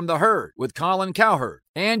Cowherd from The Herd with Colin Cowherd.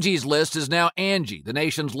 Angie's List is now Angie, the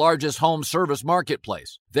nation's largest home service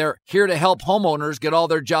marketplace. They're here to help homeowners get all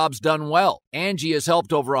their jobs done well. Angie has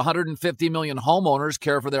helped over 150 million homeowners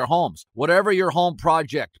care for their homes. Whatever your home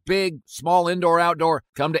project, big, small, indoor, outdoor,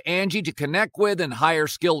 come to Angie to connect with and hire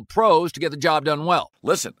skilled pros to get the job done well.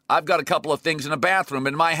 Listen, I've got a couple of things in a bathroom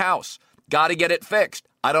in my house. Got to get it fixed.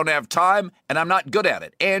 I don't have time, and I'm not good at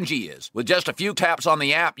it. Angie is. With just a few taps on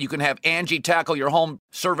the app, you can have Angie tackle your home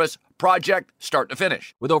service project start to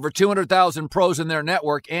finish. With over 200,000 pros in their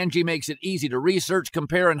network, Angie makes it easy to research,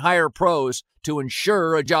 compare, and hire pros to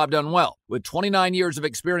ensure a job done well. With 29 years of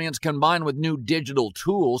experience combined with new digital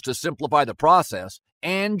tools to simplify the process,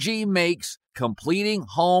 Angie makes completing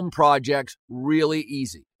home projects really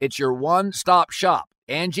easy. It's your one-stop shop.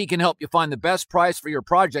 Angie can help you find the best price for your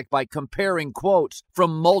project by comparing quotes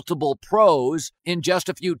from multiple pros in just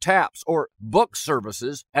a few taps, or book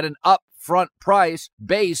services at an upfront price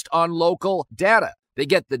based on local data. They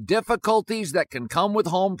get the difficulties that can come with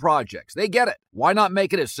home projects. They get it. Why not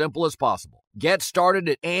make it as simple as possible? Get started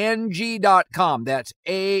at Angie.com. That's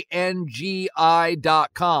ANGI.com,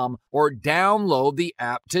 or download the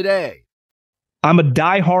app today. I'm a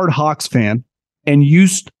diehard Hawks fan and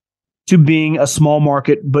used to being a small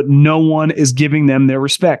market, but no one is giving them their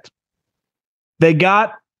respect. They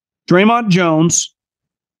got Draymond Jones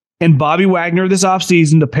and Bobby Wagner this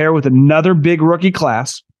offseason to pair with another big rookie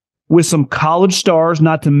class with some college stars,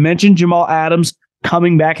 not to mention Jamal Adams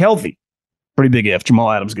coming back healthy. Pretty big if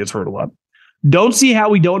Jamal Adams gets hurt a lot. Don't see how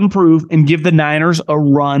we don't improve and give the Niners a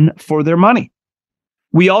run for their money.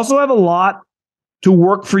 We also have a lot to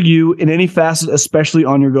work for you in any facet, especially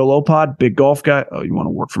on your Go Low Pod. Big golf guy. Oh, you want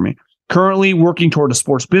to work for me? Currently working toward a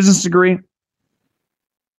sports business degree.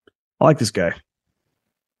 I like this guy.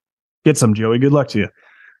 Get some, Joey. Good luck to you.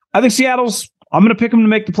 I think I'm going to pick them to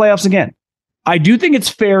make the playoffs again. I do think it's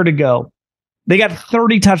fair to go. They got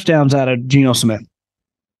 30 touchdowns out of Geno Smith,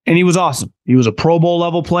 and he was awesome. He was a Pro Bowl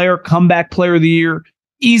level player, comeback player of the year,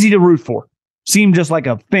 easy to root for. Seemed just like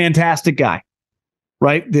a fantastic guy,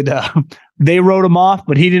 right? They wrote him off,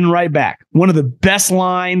 but he didn't write back. One of the best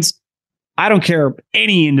lines. I don't care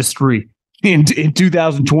any industry in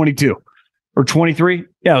 2022 or 23.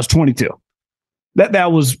 Yeah, it was 22.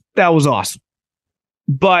 That was awesome.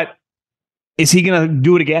 But is he going to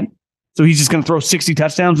do it again? So he's just going to throw 60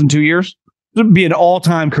 touchdowns in 2 years? It would be an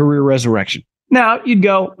all-time career resurrection. Now you'd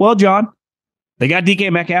go, well, John, they got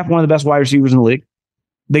DK Metcalf, one of the best wide receivers in the league.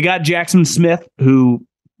 They got Jackson Smith, who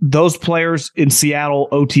those players in Seattle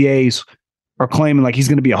OTAs are claiming like he's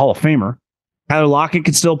going to be a Hall of Famer. Tyler Lockett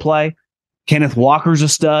can still play. Kenneth Walker's a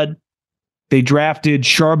stud. They drafted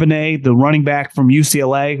Charbonnet, the running back from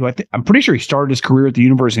UCLA, who I'm pretty sure he started his career at the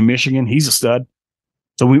University of Michigan. He's a stud.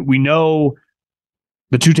 So we know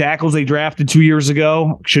the two tackles they drafted 2 years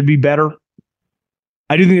ago should be better.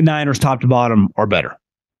 I do think the Niners, top to bottom, are better.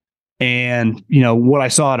 And, what I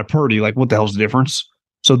saw out of Purdy, like, what the hell's the difference?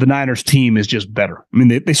 So the Niners team is just better. I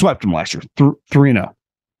mean, they swept them last year, 3-0.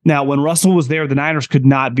 Now, when Russell was there, the Niners could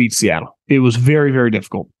not beat Seattle. It was very, very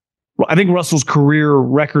difficult. I think Russell's career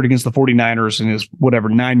record against the 49ers in his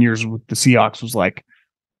 9 years with the Seahawks was like,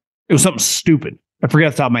 it was something stupid. I forget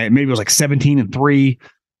off the top of my head. Maybe it was like 17-3.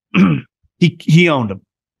 He owned them.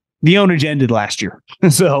 The ownage ended last year.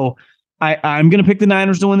 So I'm going to pick the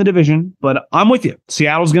Niners to win the division, but I'm with you.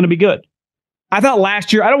 Seattle's going to be good. I thought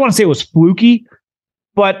last year, I don't want to say it was fluky,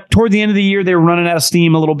 but toward the end of the year, they were running out of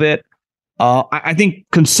steam a little bit. I think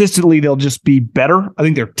consistently they'll just be better. I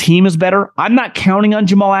think their team is better. I'm not counting on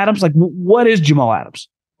Jamal Adams. Like, what is Jamal Adams?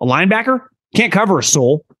 A linebacker? Can't cover a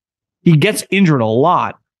soul. He gets injured a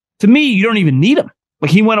lot. To me, you don't even need him. Like,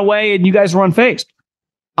 he went away and you guys were unfazed.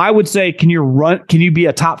 I would say, can you be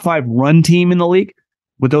a top 5 run team in the league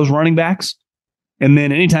with those running backs? And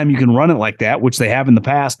then anytime you can run it like that, which they have in the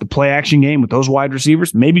past, the play action game with those wide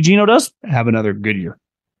receivers, maybe Geno does have another good year.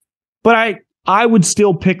 But I would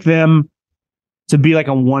still pick them to be like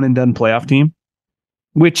a one and done playoff team,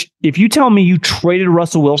 which if you tell me you traded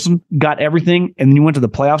Russell Wilson, got everything, and then you went to the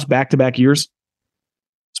playoffs back-to-back years,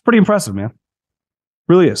 it's pretty impressive, man.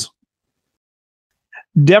 Really is.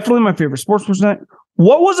 Definitely my favorite sports person.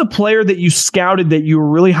 What was a player that you scouted that you were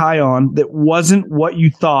really high on that wasn't what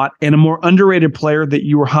you thought, and a more underrated player that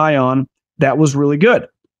you were high on that was really good?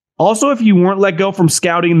 Also, if you weren't let go from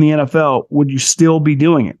scouting in the NFL, would you still be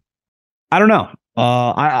doing it? I don't know.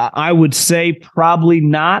 I would say probably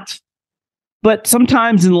not. But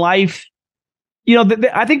sometimes in life,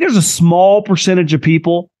 I think there's a small percentage of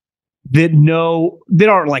people that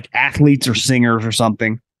aren't like athletes or singers or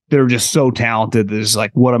something, that are just so talented that it's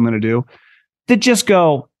like what I'm going to do, that just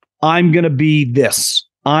go, I'm going to be this.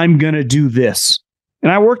 I'm going to do this.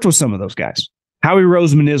 And I worked with some of those guys. Howie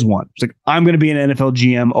Roseman is one. It's like, I'm going to be an NFL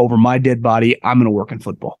GM over my dead body. I'm going to work in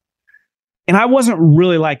football. And I wasn't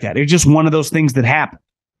really like that. It's just one of those things that happened.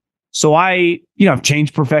 So I've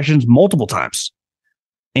changed professions multiple times.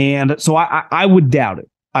 And so I would doubt it.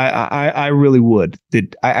 I really would.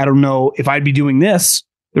 I don't know if I'd be doing this.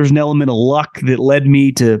 There's an element of luck that led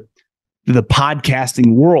me to the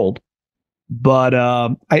podcasting world. But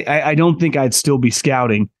I don't think I'd still be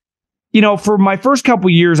scouting. For my first couple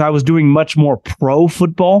of years, I was doing much more pro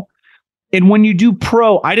football. And when you do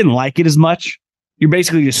pro, I didn't like it as much. You're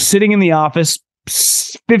basically just sitting in the office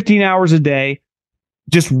 15 hours a day,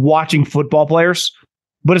 just watching football players.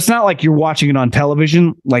 But it's not like you're watching it on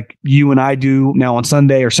television like you and I do now on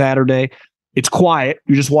Sunday or Saturday. It's quiet.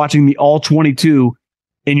 You're just watching the all 22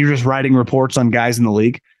 and you're just writing reports on guys in the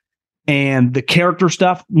league. And the character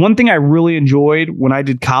stuff, one thing I really enjoyed when I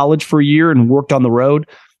did college for a year and worked on the road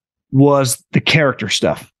was the character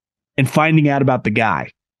stuff and finding out about the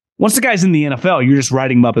guy. Once the guy's in the NFL, you're just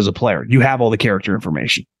writing him up as a player. You have all the character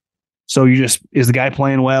information. So is the guy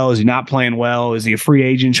playing well? Is he not playing well? Is he a free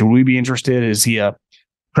agent? Should we be interested? Is he a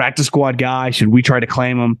practice squad guy? Should we try to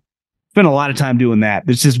claim him? Spent a lot of time doing that.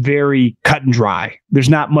 It's just very cut and dry. There's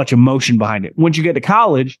not much emotion behind it. Once you get to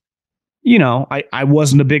college, I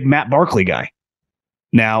wasn't a big Matt Barkley guy.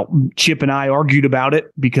 Now, Chip and I argued about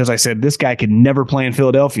it because I said this guy could never play in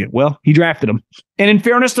Philadelphia. Well, he drafted him. And in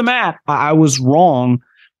fairness to Matt, I was wrong.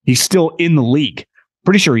 He's still in the league.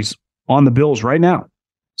 Pretty sure he's on the Bills right now.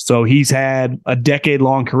 So he's had a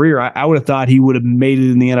decade-long career. I would have thought he would have made it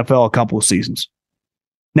in the NFL a couple of seasons.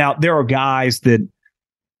 Now, there are guys that,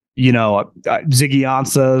 Ziggy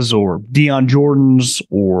Ansahs or Deion Jordans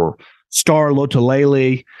or Star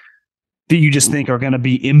Lotulelei that you just think are going to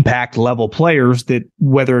be impact-level players that,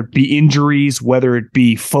 whether it be injuries, whether it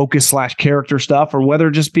be focus/character stuff, or whether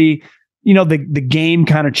it just be, the game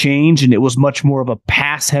kind of changed and it was much more of a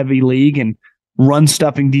pass-heavy league and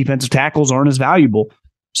run-stuffing defensive tackles aren't as valuable.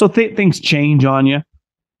 So things change on you.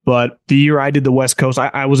 But the year I did the West Coast,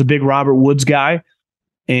 I was a big Robert Woods guy.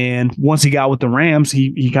 And once he got with the Rams,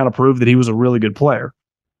 he kind of proved that he was a really good player.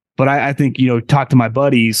 But I think, talk to my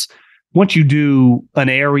buddies, once you do an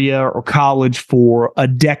area or college for a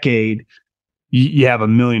decade, you have a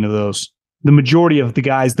million of those. The majority of the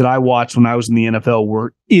guys that I watched when I was in the NFL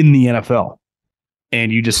were in the NFL.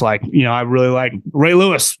 And you just I really like Ray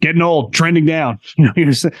Lewis, getting old, trending down.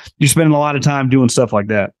 You're spending a lot of time doing stuff like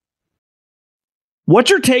that. What's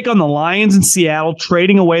your take on the Lions in Seattle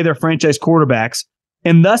trading away their franchise quarterbacks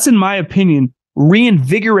and thus, in my opinion,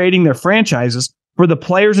 reinvigorating their franchises for the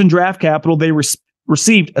players and draft capital they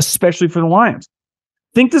received, especially for the Lions?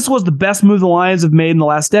 Think this was the best move the Lions have made in the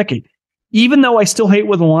last decade, even though I still hate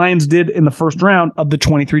what the Lions did in the first round of the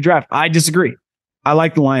 23 draft. I disagree. I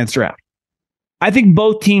like the Lions draft. I think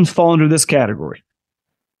both teams fall under this category.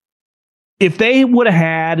 If they would have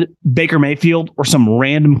had Baker Mayfield or some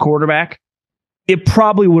random quarterback, it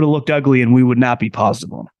probably would have looked ugly and we would not be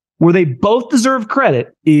positive on it. Where they both deserve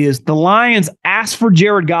credit is the Lions asked for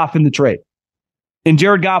Jared Goff in the trade. And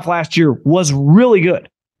Jared Goff last year was really good.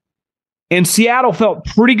 And Seattle felt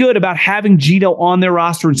pretty good about having Geno on their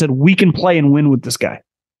roster and said, we can play and win with this guy.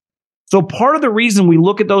 So part of the reason we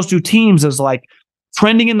look at those two teams as like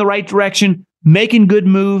trending in the right direction, making good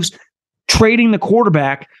moves, trading the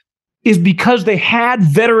quarterback is because they had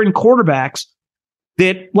veteran quarterbacks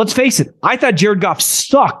that, let's face it, I thought Jared Goff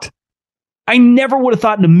sucked. I never would have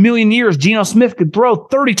thought in a million years Geno Smith could throw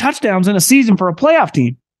 30 touchdowns in a season for a playoff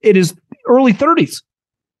team. It is early 30s.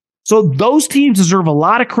 So those teams deserve a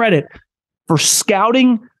lot of credit for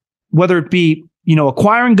scouting, whether it be,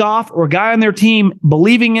 acquiring Goff or a guy on their team,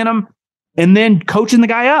 believing in him, and then coaching the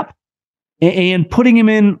guy up and putting him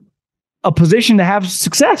in a position to have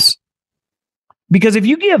success. Because if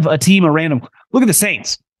you give a team a random, look at the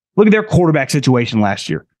Saints, look at their quarterback situation last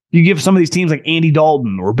year. You give some of these teams like Andy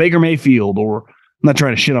Dalton or Baker Mayfield, or I'm not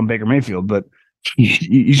trying to shit on Baker Mayfield, but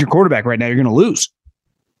he's your quarterback right now. You're going to lose.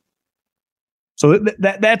 So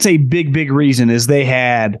that's a big, big reason is they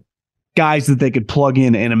had guys that they could plug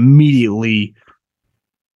in and immediately,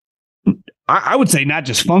 I would say not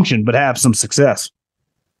just function, but have some success.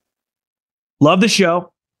 Love the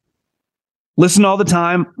show. Listen all the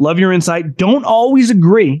time. Love your insight. Don't always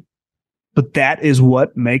agree, but that is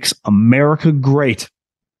what makes America great.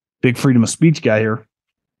 Big freedom of speech guy here.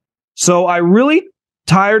 So I really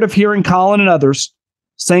tired of hearing Colin and others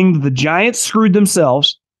saying that the Giants screwed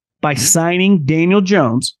themselves by signing Daniel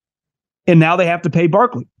Jones, and now they have to pay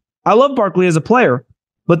Barkley. I love Barkley as a player,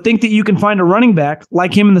 but think that you can find a running back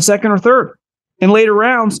like him in the second or third in later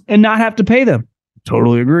rounds and not have to pay them.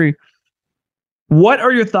 Totally agree. What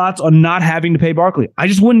are your thoughts on not having to pay Barkley? I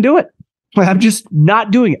just wouldn't do it. I'm just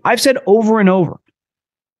not doing it. I've said over and over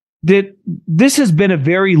that this has been a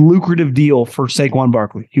very lucrative deal for Saquon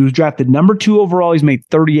Barkley. He was drafted number 2 overall. He's made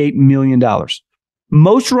 $38 million.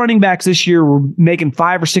 Most running backs this year were making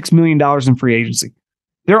 $5 or $6 million in free agency.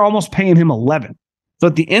 They're almost paying him 11. So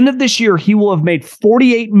at the end of this year, he will have made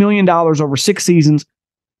 $48 million over 6 seasons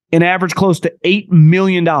and average close to $8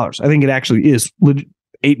 million. I think it actually is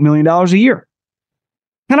 $8 million a year.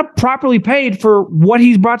 Kind of properly paid for what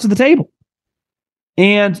he's brought to the table.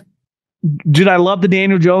 And did I love the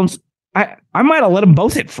Daniel Jones? I might have let them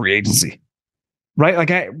both hit free agency, right?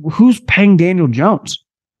 Like, who's paying Daniel Jones?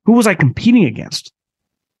 Who was I competing against?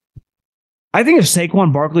 I think if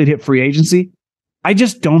Saquon Barkley had hit free agency, I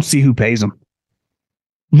just don't see who pays him.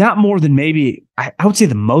 Not more than maybe, I would say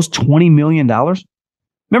the most $20 million.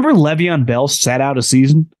 Remember Le'Veon Bell sat out a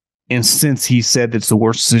season, and since he said that's the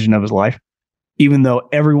worst decision of his life, even though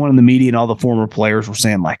everyone in the media and all the former players were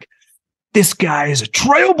saying, like, this guy is a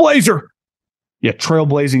trailblazer. Yeah,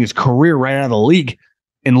 trailblazing his career right out of the league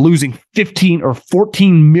and losing $15 or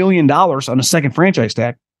 $14 million on a second franchise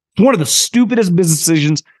tag. It's one of the stupidest business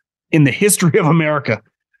decisions in the history of America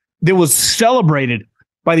that was celebrated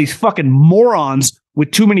by these fucking morons with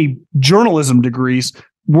too many journalism degrees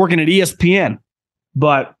working at ESPN.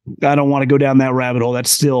 But I don't want to go down that rabbit hole.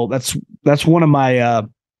 That's one of my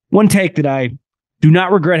one take that I do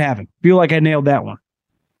not regret having. Feel like I nailed that one.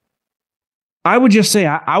 I would just say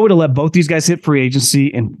I would have let both these guys hit free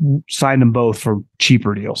agency and signed them both for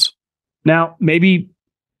cheaper deals. Now, maybe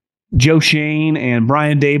Joe Shane and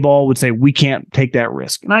Brian Daboll would say, we can't take that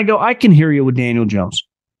risk. And I go, I can hear you with Daniel Jones.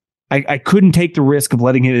 I couldn't take the risk of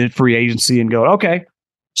letting him hit free agency and go, okay,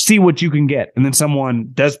 see what you can get. And then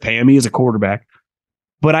someone does pay him. He is a quarterback.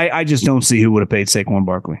 But I just don't see who would have paid Saquon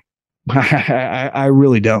Barkley. I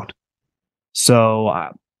really don't.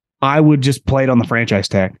 So I would just play it on the franchise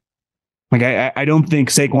tag. Like, I don't think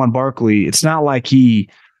Saquon Barkley, it's not like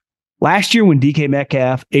last year when DK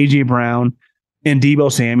Metcalf, AJ Brown, and Deebo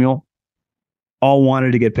Samuel all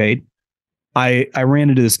wanted to get paid. I ran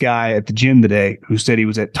into this guy at the gym today who said he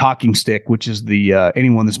was at Talking Stick, which is the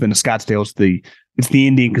anyone that's been to Scottsdale, it's the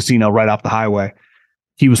Indian casino right off the highway.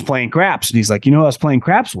 He was playing craps, and he's like, who I was playing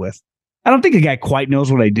craps with? I don't think the guy quite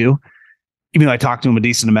knows what I do, even though I talked to him a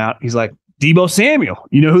decent amount. He's like, Deebo Samuel.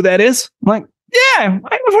 You know who that is? I'm like, yeah,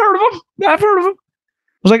 I've heard of him. I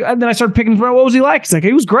was like, and then I started picking around. What was he like? He's like,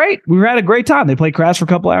 he was great. We had a great time. They played craps for a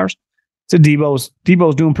couple hours. Said Deebo's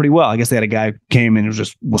doing pretty well. I guess they had a guy who came in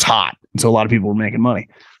and was hot. And so a lot of people were making money.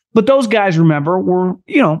 But those guys, remember, were,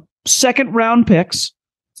 second round picks,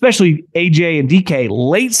 especially AJ and DK,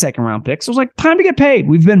 late second round picks. It was like, time to get paid.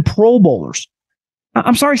 We've been Pro Bowlers.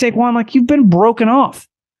 I'm sorry, Saquon, like, you've been broken off.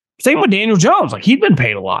 Same with Daniel Jones. Like, he'd been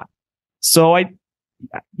paid a lot. So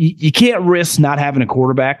you can't risk not having a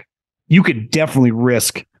quarterback. You could definitely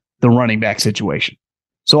risk the running back situation.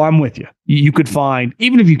 So I'm with you. You could find,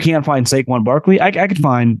 even if you can't find Saquon Barkley, I could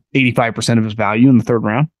find 85% of his value in the third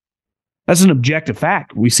round. That's an objective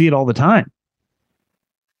fact. We see it all the time.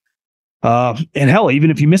 And hell,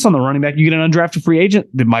 even if you miss on the running back, you get an undrafted free agent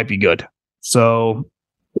that might be good. So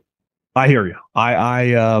I hear you.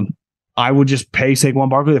 I would just pay Saquon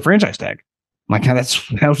Barkley the franchise tag. Like that's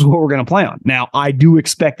what we're going to play on. Now, I do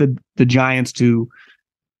expect the Giants to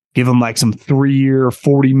give him like some 3-year,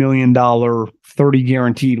 $40 million, 30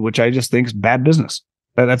 guaranteed, which I just think is bad business.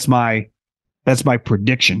 That's my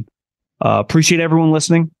prediction. Appreciate everyone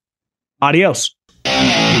listening. Adios.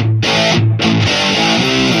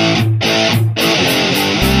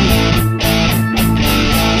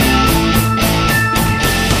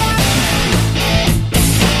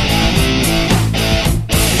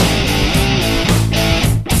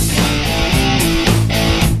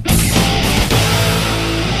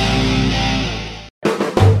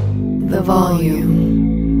 The volume.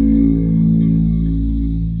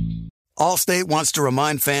 Allstate wants to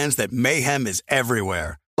remind fans that mayhem is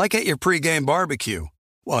everywhere, like at your pregame barbecue.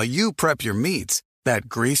 While you prep your meats, that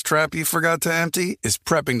grease trap you forgot to empty is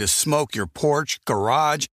prepping to smoke your porch,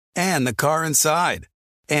 garage, and the car inside.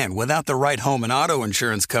 And without the right home and auto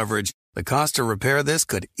insurance coverage, the cost to repair this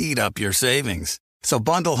could eat up your savings. So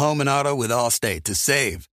bundle home and auto with Allstate to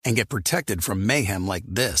save and get protected from mayhem like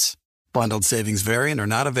this. Bundled savings vary and are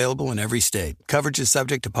not available in every state. Coverage is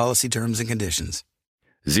subject to policy terms and conditions.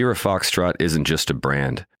 Zero Foxtrot isn't just a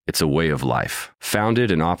brand, it's a way of life.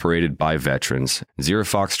 Founded and operated by veterans, Zero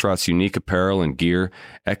Foxtrot's unique apparel and gear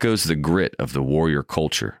echoes the grit of the warrior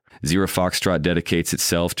culture. Zero Foxtrot dedicates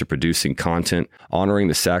itself to producing content, honoring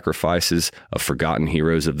the sacrifices of forgotten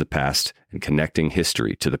heroes of the past, and connecting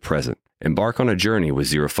history to the present. Embark on a journey with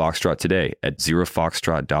Zero Foxtrot today at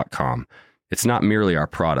zerofoxtrot.com. It's not merely our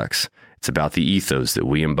products, it's about the ethos that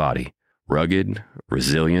we embody. Rugged,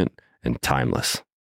 resilient, and timeless.